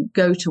to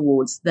go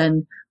towards,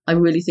 then I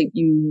really think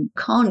you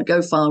can't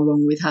go far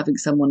wrong with having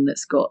someone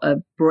that's got a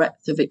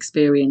breadth of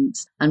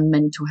experience and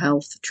mental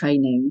health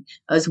training,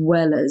 as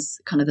well as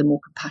kind of the more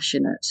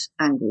compassionate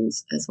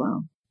angles as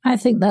well. I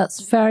think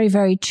that's very,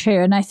 very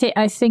true. And I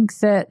think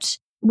that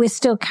we're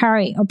still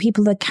carrying, or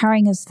people are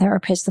carrying as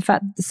therapists, the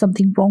fact that there's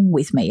something wrong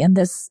with me. And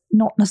there's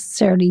not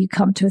necessarily you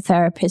come to a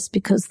therapist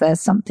because there's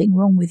something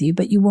wrong with you,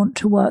 but you want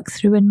to work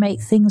through and make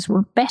things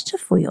better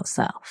for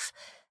yourself.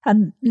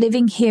 And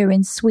living here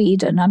in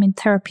Sweden, I mean,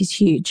 therapy's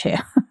huge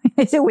here.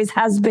 It always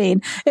has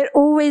been. It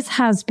always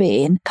has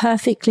been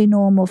perfectly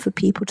normal for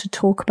people to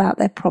talk about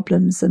their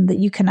problems, and that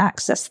you can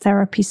access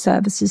therapy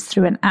services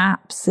through an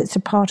app. So it's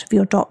a part of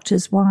your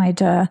doctor's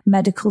wider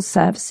medical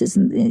services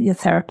and your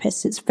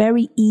therapist. It's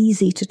very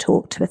easy to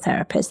talk to a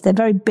therapist. They're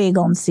very big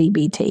on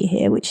CBT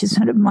here, which is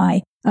sort of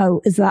my,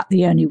 is that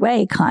the only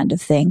way kind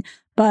of thing.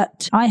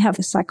 But I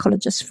have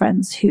psychologist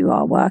friends who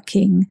are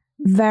working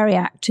very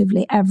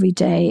actively every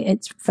day.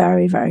 It's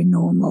very, very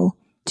normal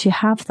to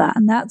have that.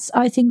 And that's,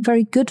 I think,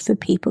 very good for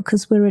people,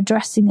 because we're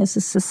addressing as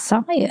a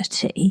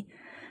society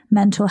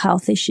mental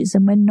health issues,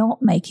 and we're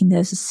not making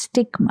those a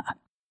stigma.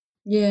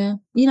 Yeah.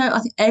 I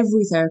think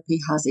every therapy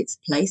has its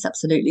place,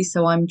 absolutely.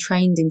 So I'm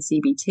trained in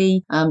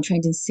CBT, I'm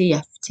trained in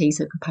CFT,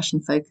 so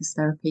compassion focused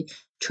therapy,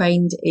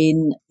 trained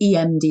in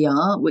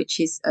EMDR, which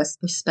is a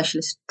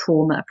specialist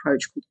trauma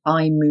approach called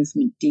eye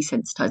movement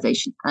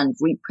desensitization and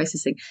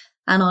reprocessing.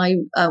 And I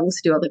also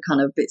do other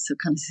kind of bits of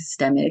kind of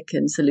systemic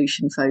and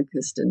solution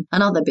focused and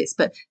other bits,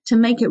 but to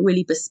make it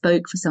really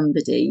bespoke for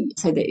somebody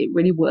so that it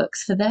really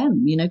works for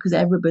them, because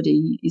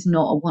everybody is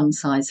not a one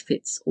size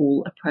fits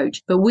all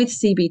approach. But with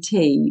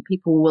CBT,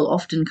 people will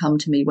often come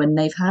to me when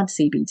they've had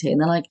CBT and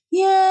they're like,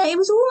 yeah, it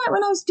was all right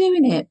when I was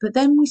doing it, but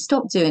then we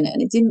stopped doing it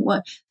and it didn't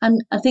work.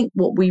 And I think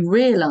what we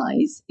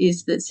realize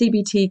is that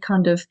CBT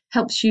kind of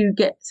helps you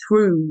get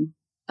through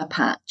a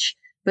patch,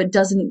 but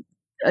doesn't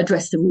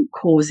address the root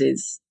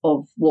causes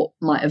of what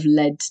might have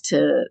led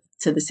to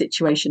the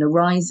situation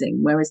arising.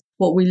 Whereas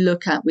what we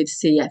look at with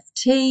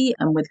CFT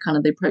and with kind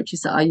of the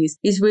approaches that I use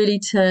is really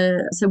so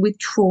with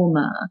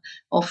trauma,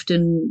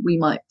 often we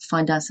might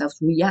find ourselves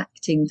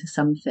reacting to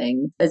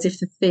something as if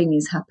the thing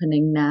is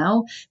happening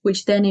now,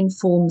 which then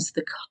informs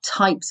the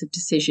types of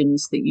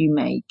decisions that you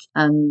make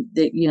and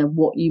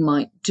what you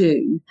might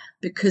do,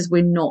 because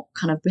we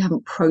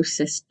haven't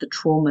processed the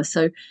trauma.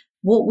 So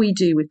what we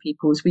do with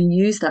people is we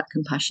use that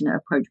compassionate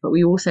approach, but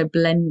we also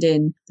blend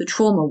in the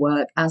trauma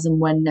work as and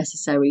when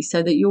necessary,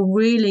 so that you're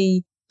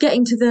really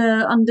getting to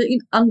the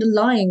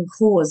underlying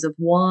cause of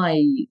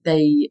why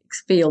they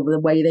feel the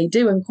way they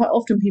do. And quite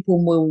often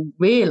people will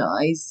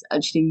realise,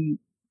 actually,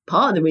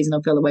 part of the reason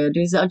I feel the way I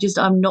do is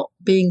I'm not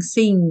being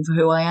seen for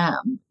who I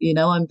am.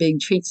 I'm being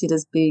treated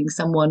as being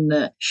someone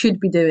that should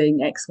be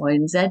doing X, Y,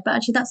 and Z, but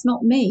actually that's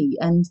not me.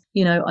 And,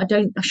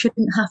 I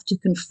shouldn't have to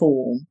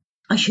conform.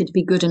 I should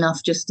be good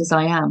enough just as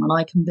I am, and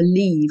I can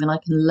believe and I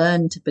can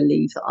learn to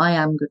believe that I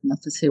am good enough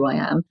as who I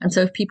am. And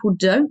so if people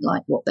don't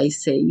like what they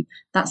see,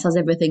 that says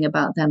everything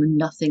about them and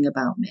nothing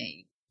about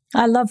me.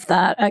 I love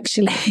that,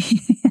 actually.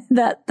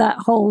 that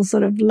whole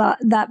sort of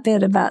that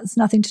bit about it's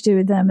nothing to do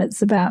with them,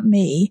 it's about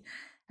me.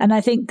 And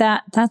I think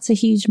that's a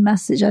huge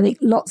message. I think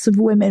lots of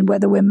women,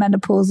 whether we're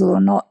menopausal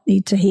or not,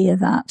 need to hear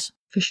that.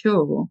 For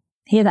sure.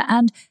 Hear that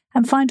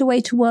and find a way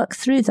to work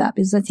through that,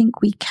 because I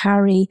think we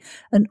carry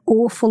an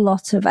awful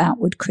lot of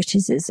outward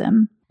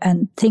criticism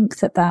and think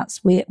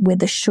that's we're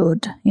the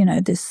should,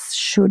 this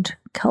should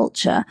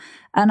culture.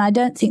 And I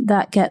don't think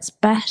that gets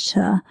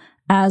better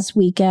as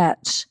we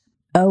get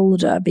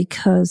older,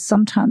 because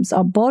sometimes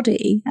our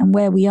body and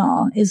where we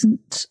are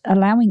isn't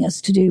allowing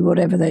us to do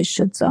whatever those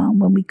shoulds are,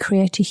 when we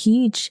create a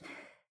huge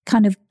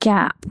kind of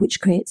gap which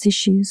creates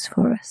issues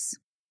for us.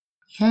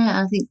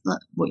 Yeah, I think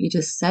like what you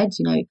just said,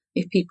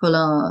 if people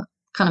are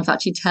kind of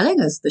actually telling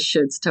us the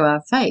shoulds to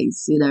our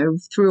face,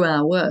 through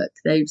our work,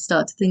 they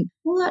start to think,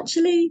 well,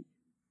 actually,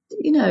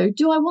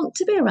 do I want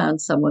to be around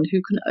someone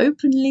who can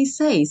openly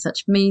say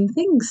such mean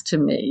things to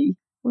me?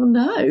 Well,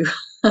 no,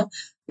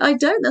 I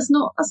don't. That's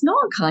not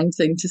a kind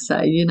thing to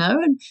say,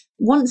 And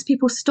once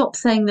people stop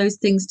saying those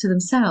things to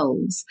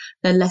themselves,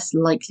 they're less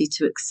likely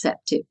to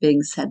accept it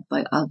being said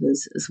by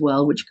others as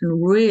well, which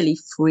can really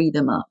free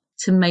them up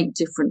to make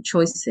different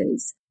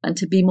choices and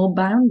to be more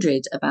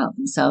boundaried about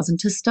themselves and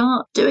to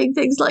start doing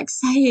things like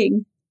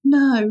saying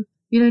no.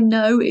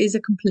 No is a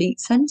complete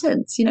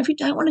sentence. If you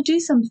don't want to do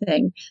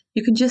something,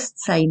 you can just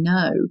say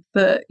no.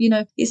 But,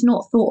 it's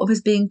not thought of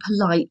as being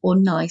polite or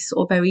nice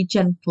or very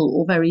gentle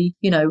or very,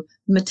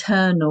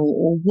 maternal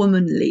or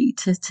womanly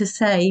to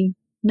say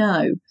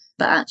no.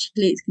 But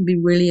actually, it can be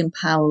really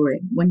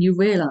empowering when you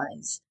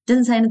realise it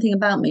doesn't say anything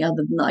about me other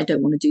than that I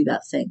don't want to do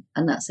that thing,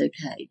 and that's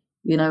okay.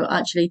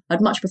 Actually,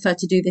 I'd much prefer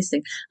to do this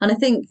thing. And I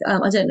think,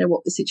 I don't know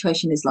what the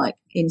situation is like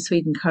in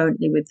Sweden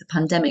currently with the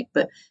pandemic,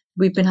 but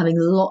we've been having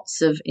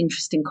lots of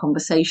interesting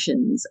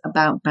conversations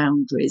about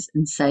boundaries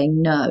and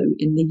saying no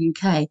in the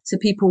UK. So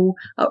people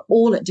are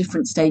all at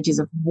different stages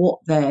of what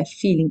they're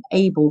feeling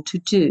able to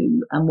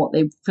do and what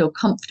they feel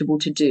comfortable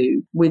to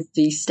do with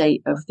the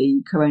state of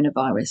the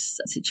coronavirus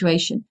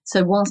situation.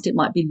 So whilst it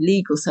might be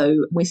legal,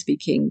 so we're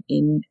speaking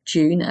in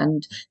June,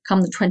 and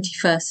come the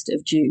 21st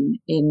of June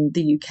in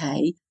the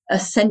UK,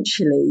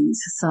 essentially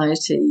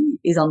society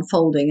is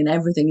unfolding and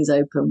everything is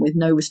open with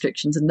no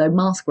restrictions and no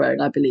mask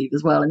wearing, I believe,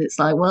 as well. And it's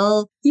like,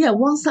 well, yeah,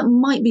 whilst that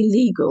might be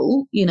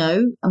legal,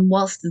 and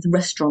whilst the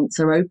restaurants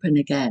are open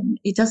again,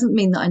 it doesn't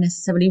mean that I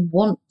necessarily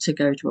want to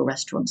go to a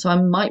restaurant. So I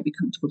might be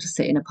comfortable to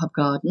sit in a pub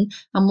garden.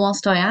 And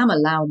whilst I am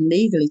allowed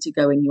legally to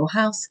go in your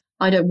house,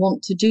 I don't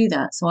want to do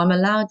that. So I'm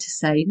allowed to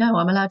say no.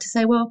 I'm allowed to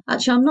say, well,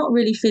 actually, I'm not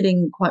really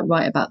feeling quite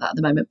right about that at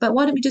the moment, but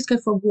why don't we just go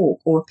for a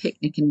walk or a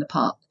picnic in the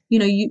park?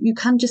 You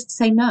can just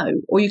say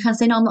no, or you can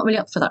say, no, I'm not really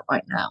up for that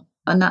right now.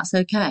 And that's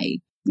okay.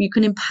 You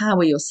can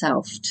empower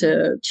yourself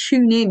to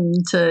tune in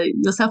to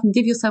yourself and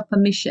give yourself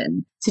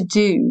permission to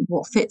do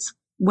what fits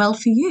well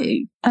for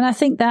you. And I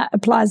think that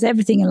applies to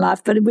everything in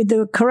life. But with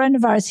the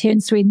coronavirus here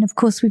in Sweden, of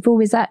course, we've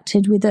always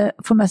acted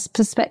from a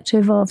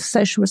perspective of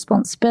social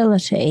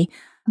responsibility.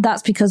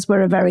 That's because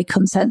we're a very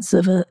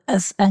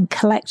consensus and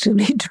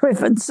collectively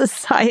driven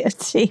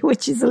society,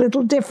 which is a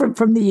little different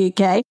from the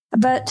UK.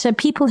 But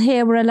people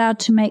here were allowed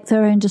to make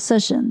their own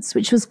decisions,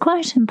 which was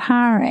quite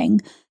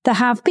empowering. There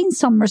have been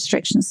some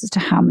restrictions as to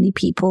how many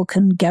people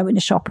can go in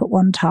a shop at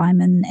one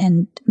time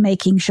and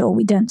making sure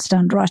we don't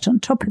stand right on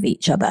top of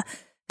each other.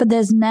 But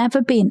there's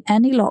never been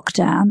any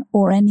lockdown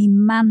or any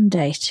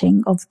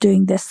mandating of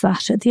doing this,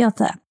 that, or the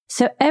other.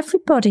 So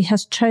everybody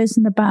has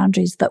chosen the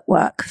boundaries that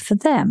work for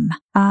them.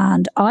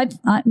 And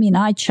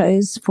I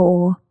chose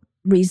for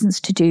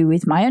reasons to do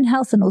with my own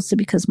health and also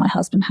because my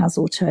husband has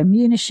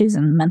autoimmune issues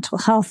and mental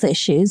health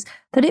issues,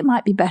 that it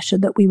might be better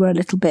that we were a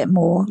little bit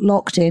more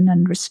locked in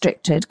and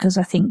restricted, because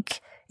I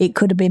think it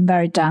could have been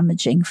very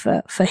damaging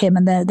for him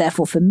and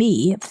therefore for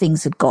me if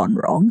things had gone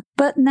wrong.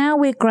 But now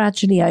we're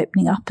gradually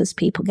opening up as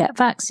people get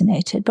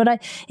vaccinated. But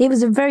it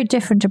was a very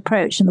different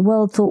approach, and the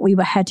world thought we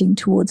were heading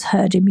towards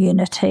herd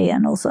immunity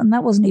and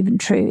that wasn't even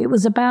true. It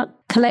was about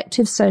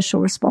collective social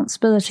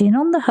responsibility. And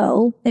on the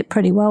whole, it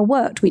pretty well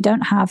worked. We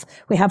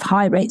have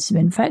high rates of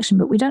infection,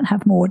 but we don't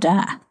have more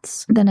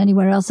deaths than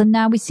anywhere else. And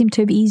now we seem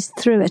to have eased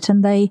through it,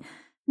 and they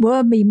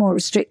were being more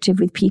restrictive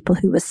with people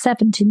who were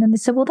 70. And then they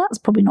said, well, that's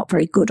probably not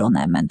very good on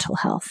their mental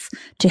health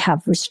to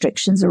have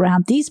restrictions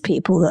around these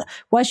people.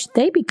 Why should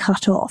they be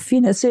cut off?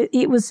 So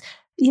it was,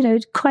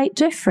 quite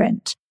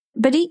different.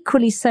 But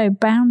equally so,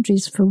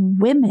 boundaries for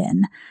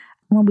women,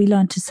 when we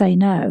learn to say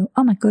no,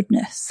 oh my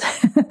goodness,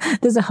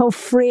 there's a whole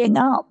freeing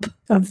up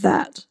of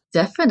that.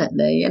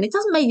 Definitely. And it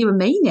doesn't make you a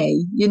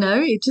meanie,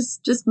 it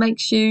just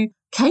makes you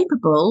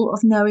capable of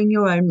knowing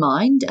your own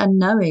mind and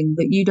knowing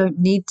that you don't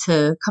need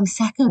to come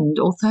second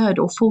or third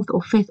or fourth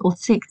or fifth or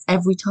sixth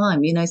every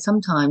time.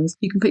 Sometimes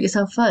you can put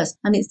yourself first.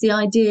 And it's the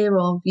idea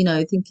of,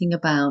 thinking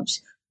about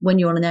when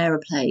you're on an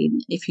aeroplane,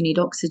 if you need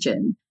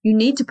oxygen, you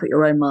need to put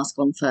your own mask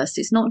on first.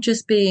 It's not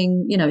just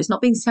being, it's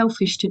not being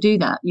selfish to do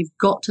that. You've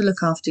got to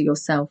look after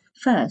yourself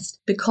first,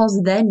 because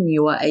then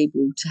you are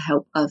able to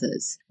help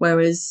others.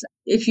 Whereas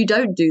if you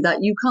don't do that,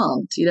 you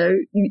can't.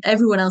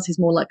 Everyone else is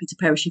more likely to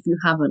perish if you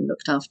haven't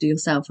looked after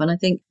yourself. And I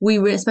think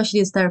especially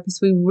as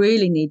therapists, we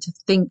really need to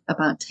think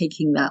about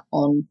taking that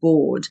on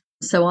board.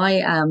 So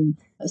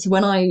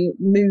when I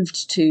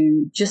moved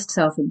to just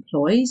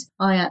self-employed,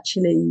 I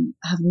actually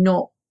have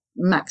not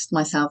maxed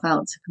myself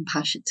out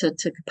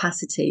to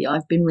capacity.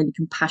 I've been really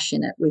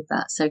compassionate with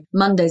that. So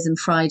Mondays and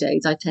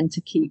Fridays I tend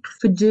to keep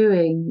for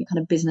doing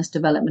kind of business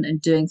development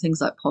and doing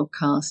things like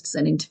podcasts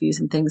and interviews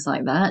and things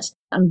like that,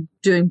 and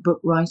doing book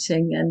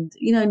writing and,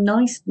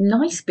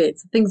 nice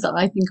bits, things that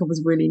I think of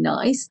as really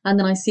nice. And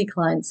then I see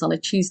clients on a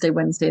Tuesday,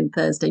 Wednesday and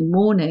Thursday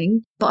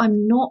morning, but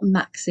I'm not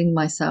maxing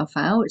myself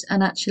out.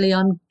 And actually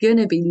I'm going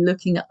to be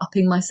looking at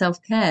upping my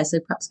self-care. So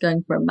perhaps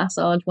going for a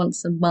massage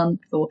once a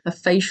month or a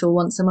facial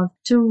once a month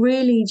to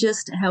really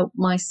just help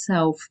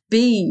myself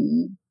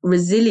be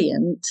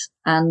resilient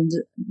and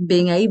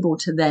being able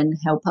to then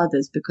help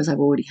others, because I've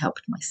already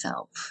helped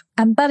myself.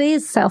 And that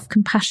is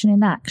self-compassion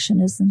in action,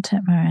 isn't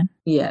it, Marianne?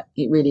 Yeah,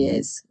 it really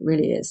is. It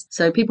really is.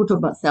 So people talk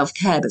about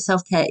self-care, but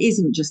self-care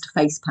isn't just a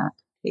face pack.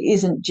 It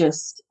isn't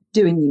just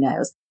doing your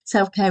nails.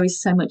 Self-care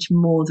is so much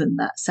more than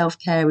that.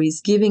 Self-care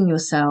is giving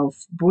yourself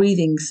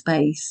breathing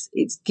space.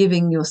 It's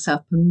giving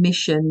yourself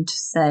permission to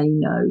say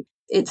no.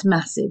 It's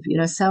massive.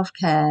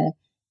 Self-care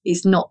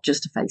is not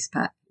just a face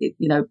pack.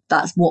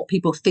 That's what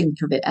people think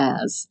of it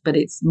as, but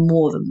it's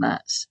more than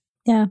that.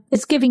 Yeah,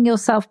 it's giving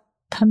yourself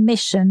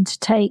permission to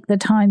take the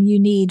time you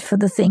need for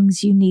the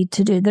things you need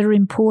to do that are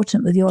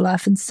important with your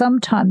life. And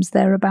sometimes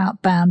they're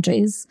about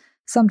boundaries.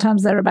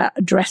 Sometimes they're about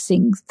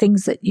addressing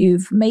things that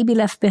you've maybe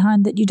left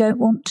behind that you don't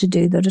want to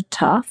do, that are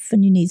tough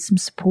and you need some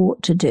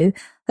support to do,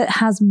 that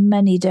has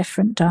many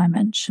different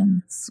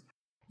dimensions.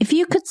 If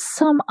you could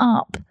sum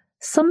up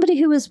somebody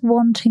who is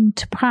wanting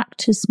to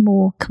practice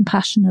more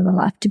compassion in their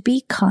life, to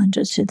be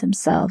kinder to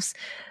themselves,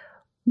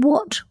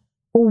 what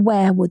or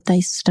where would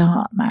they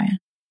start, Marianne?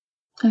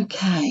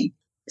 Okay,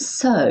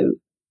 so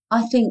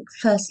I think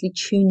firstly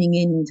tuning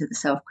into the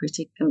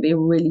self-critic can be a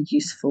really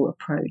useful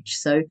approach.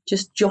 So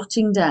just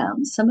jotting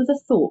down some of the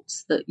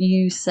thoughts that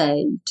you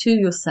say to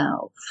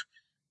yourself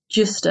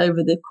just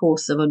over the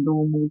course of a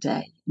normal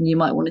day. And you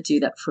might want to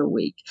do that for a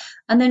week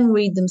and then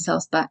read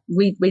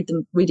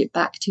it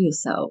back to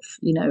yourself,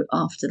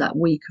 after that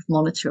week of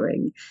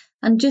monitoring,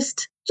 and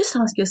just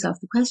ask yourself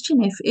the question,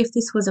 if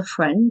this was a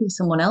friend or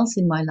someone else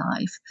in my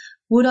life,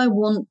 would I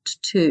want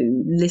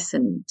to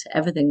listen to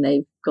everything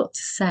they've got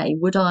to say?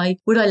 Would I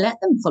let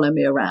them follow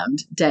me around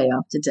day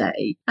after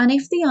day? And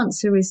if the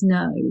answer is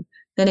no,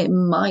 then it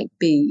might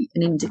be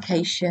an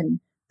indication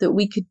that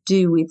we could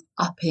do with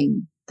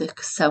upping the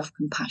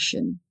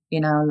self-compassion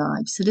in our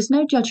lives. So there's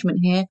no judgment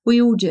here.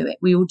 We all do it.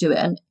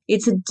 And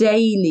it's a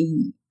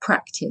daily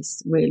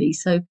practice, really.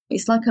 So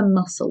it's like a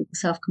muscle, a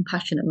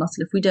self-compassionate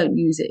muscle. If we don't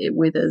use it, it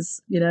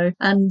withers,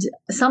 And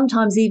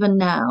sometimes even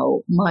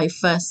now, my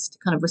first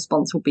kind of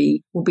response will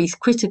be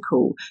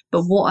critical.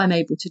 But what I'm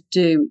able to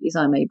do is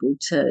I'm able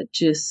to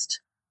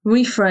just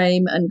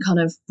reframe and kind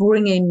of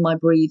bring in my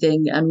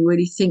breathing and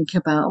really think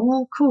about,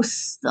 of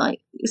course,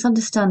 like it's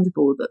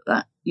understandable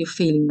that you're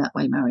feeling that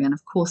way, Marianne.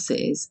 Of course it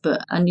is.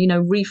 And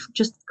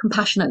just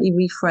compassionately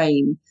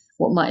reframe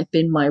what might have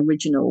been my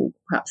original,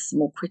 perhaps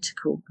more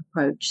critical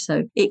approach.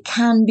 So it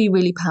can be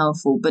really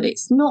powerful, but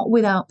it's not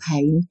without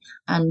pain.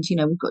 And,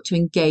 we've got to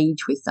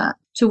engage with that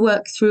to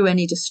work through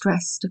any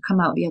distress to come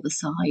out the other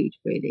side,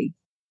 really.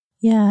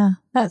 Yeah,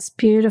 that's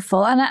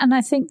beautiful. And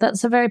I think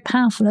that's a very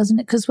powerful, isn't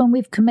it? Because when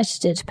we've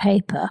committed it to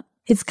paper,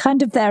 it's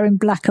kind of there in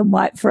black and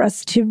white for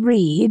us to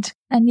read.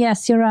 And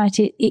yes, you're right,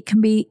 it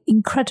can be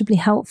incredibly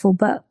helpful,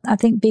 but I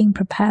think being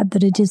prepared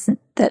that it isn't,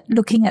 that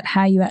looking at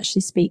how you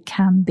actually speak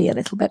can be a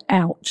little bit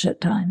ouch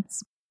at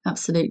times.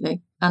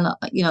 Absolutely. And,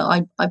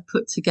 I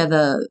put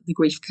together the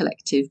Grief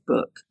Collective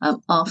book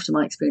after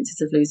my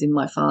experiences of losing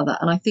my father.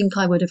 And I think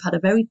I would have had a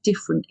very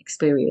different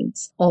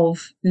experience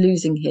of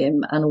losing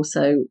him and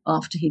also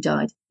after he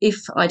died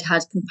if I'd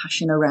had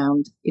compassion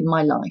around in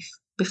my life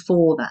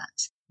before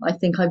that. I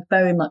think I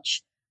very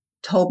much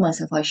told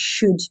myself I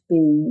should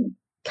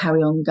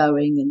carry on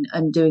going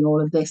and doing all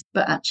of this.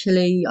 But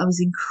actually, I was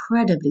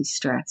incredibly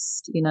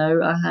stressed. I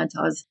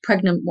was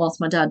pregnant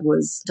whilst my dad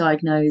was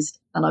diagnosed,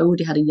 and I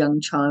already had a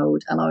young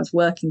child, and I was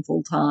working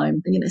full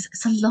time. And,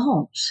 it's a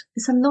lot.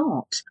 It's a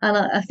lot. And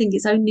I think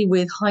it's only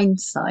with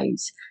hindsight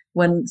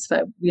when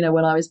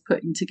I was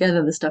putting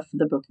together the stuff for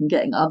the book and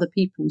getting other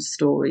people's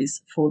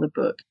stories for the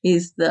book,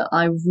 is that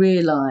I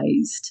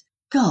realised,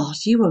 God,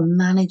 you were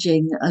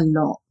managing a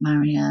lot,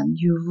 Marianne.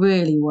 You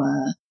really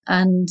were.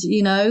 And,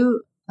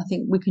 I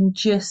think we can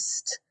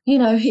just,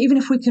 even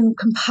if we can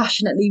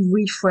compassionately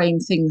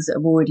reframe things that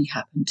have already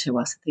happened to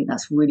us, I think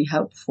that's really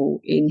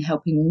helpful in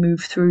helping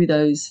move through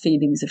those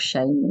feelings of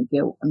shame and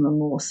guilt and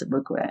remorse and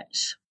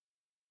regret.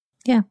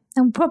 Yeah,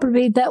 and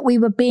probably that we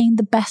were being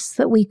the best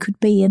that we could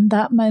be in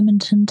that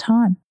moment in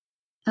time.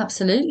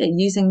 Absolutely,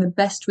 using the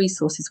best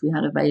resources we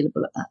had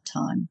available at that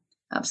time.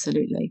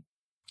 Absolutely.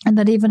 And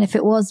that even if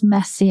it was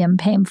messy and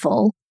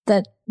painful,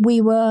 that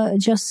we were as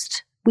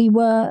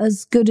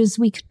good as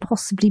we could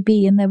possibly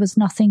be, and there was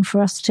nothing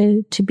for us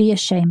to be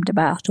ashamed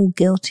about or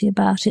guilty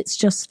about. It's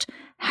just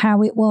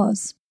how it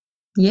was.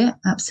 Yeah,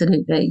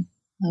 absolutely.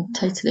 I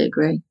totally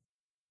agree.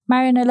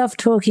 Marianne, I love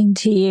talking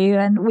to you,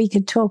 and we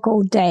could talk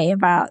all day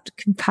about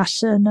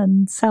compassion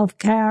and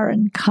self-care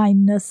and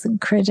kindness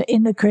and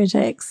inner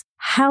critics.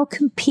 How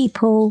can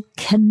people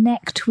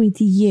connect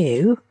with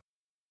you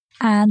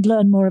and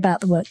learn more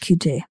about the work you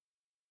do?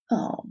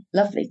 Oh,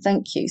 lovely.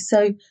 Thank you.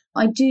 So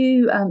I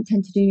do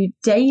tend to do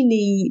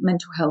daily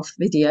mental health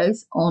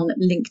videos on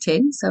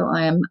LinkedIn. So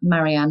I am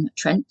Marianne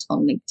Trent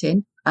on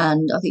LinkedIn.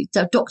 And I think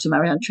Dr.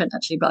 Marianne Trent,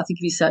 actually, but I think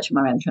if you search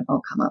Marianne Trent,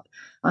 I'll come up.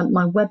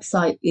 My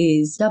website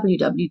is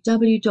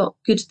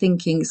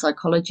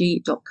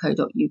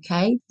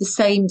www.goodthinkingpsychology.co.uk. The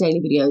same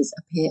daily videos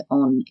appear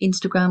on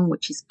Instagram,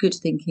 which is Good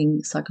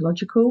Thinking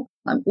Psychological.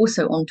 I'm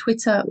also on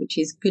Twitter, which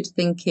is Good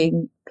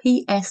Thinking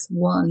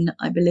PS1,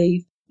 I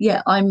believe.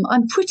 Yeah, I'm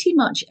pretty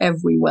much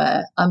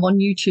everywhere. I'm on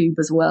YouTube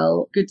as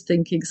well. Good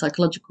Thinking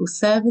Psychological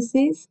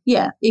Services.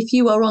 Yeah, if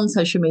you are on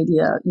social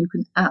media, you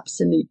can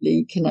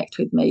absolutely connect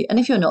with me. And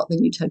if you're not,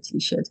 then you totally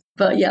should.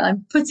 But yeah,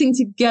 I'm putting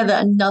together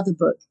another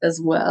book as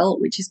well,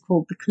 which is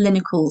called The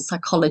Clinical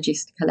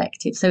Psychologist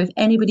Collective. So if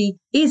anybody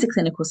is a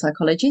clinical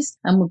psychologist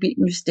and would be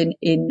interested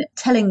in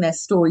telling their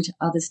story to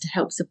others to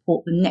help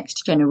support the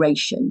next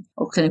generation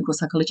of clinical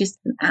psychologists,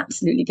 then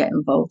absolutely get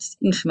involved. There's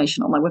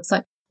information on my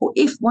website. Or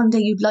if one day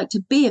you'd like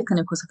to be a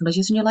clinical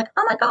psychologist and you're like,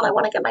 oh my God, I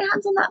want to get my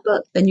hands on that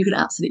book, then you can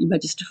absolutely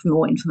register for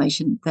more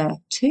information there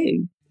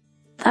too.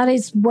 That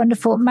is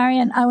wonderful.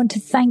 Marianne, I want to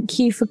thank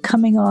you for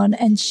coming on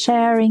and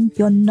sharing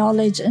your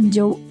knowledge and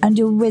your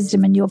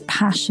wisdom and your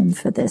passion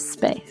for this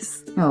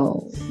space.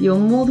 Oh, you're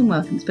more than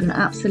welcome. It's been an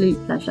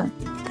absolute pleasure.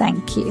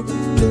 Thank you.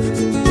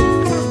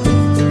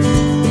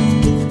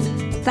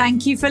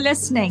 Thank you for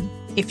listening.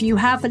 If you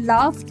have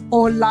loved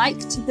or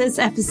liked this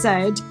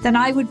episode, then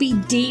I would be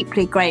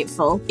deeply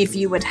grateful if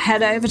you would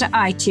head over to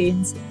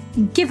iTunes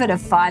and give it a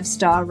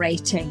 5-star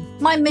rating.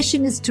 My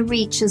mission is to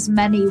reach as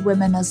many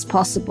women as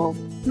possible,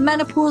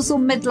 menopausal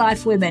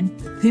midlife women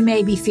who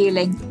may be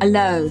feeling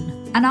alone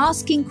and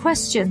asking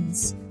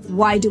questions.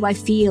 Why do I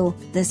feel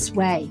this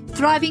way?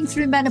 Thriving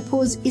Through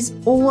Menopause is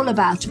all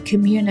about a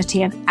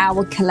community and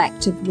our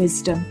collective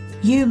wisdom.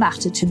 You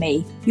matter to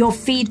me. Your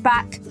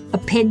feedback,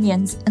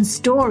 opinions, and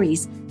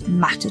stories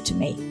matter to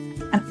me.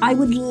 And I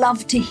would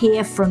love to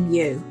hear from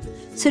you.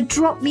 So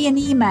drop me an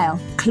email,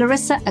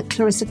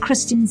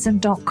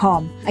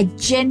 clarissa@clarissachristiansen.com. I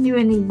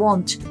genuinely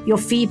want your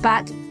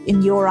feedback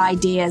and your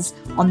ideas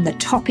on the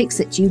topics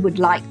that you would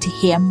like to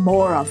hear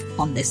more of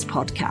on this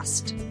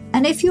podcast.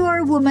 And if you are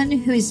a woman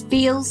who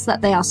feels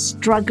that they are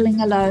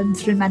struggling alone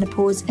through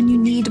menopause and you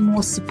need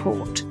more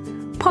support,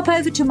 pop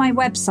over to my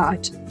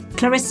website,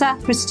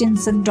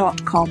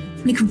 clarissachristiansen.com.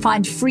 You can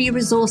find free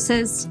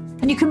resources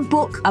and you can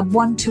book a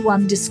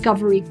one-to-one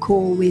discovery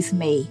call with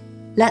me.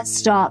 Let's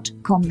start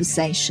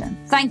conversation.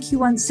 Thank you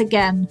once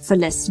again for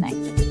listening.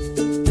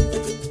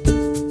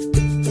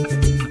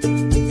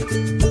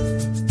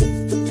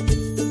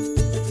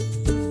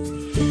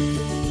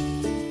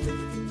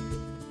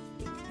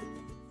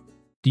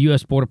 Do you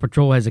U.S. Border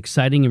Patrol has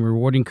exciting and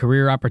rewarding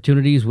career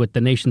opportunities with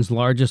the nation's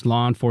largest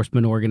law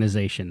enforcement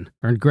organization.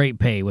 Earn great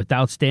pay with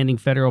outstanding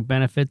federal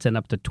benefits and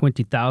up to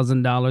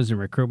 $20,000 in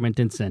recruitment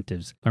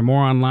incentives. Learn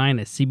more online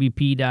at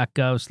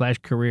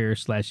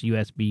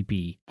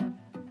cbp.gov/career/USBP.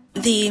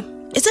 The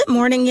 "is it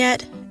morning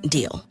yet?"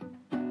 deal.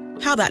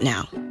 How about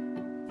now?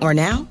 Or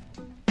now?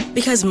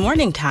 Because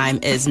morning time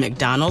is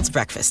McDonald's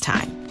breakfast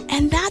time.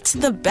 And that's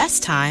the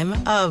best time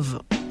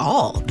of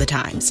all the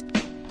times.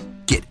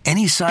 Get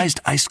any sized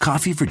iced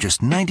coffee for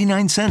just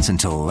 99 cents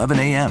until 11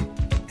 a.m.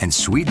 And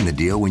sweeten the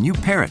deal when you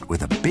pair it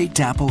with a baked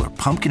apple or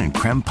pumpkin and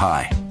creme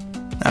pie.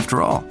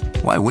 After all,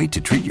 why wait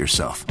to treat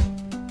yourself?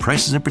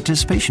 Prices and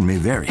participation may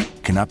vary.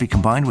 Cannot be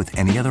combined with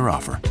any other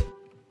offer.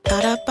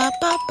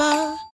 Ba-da-ba-ba-ba.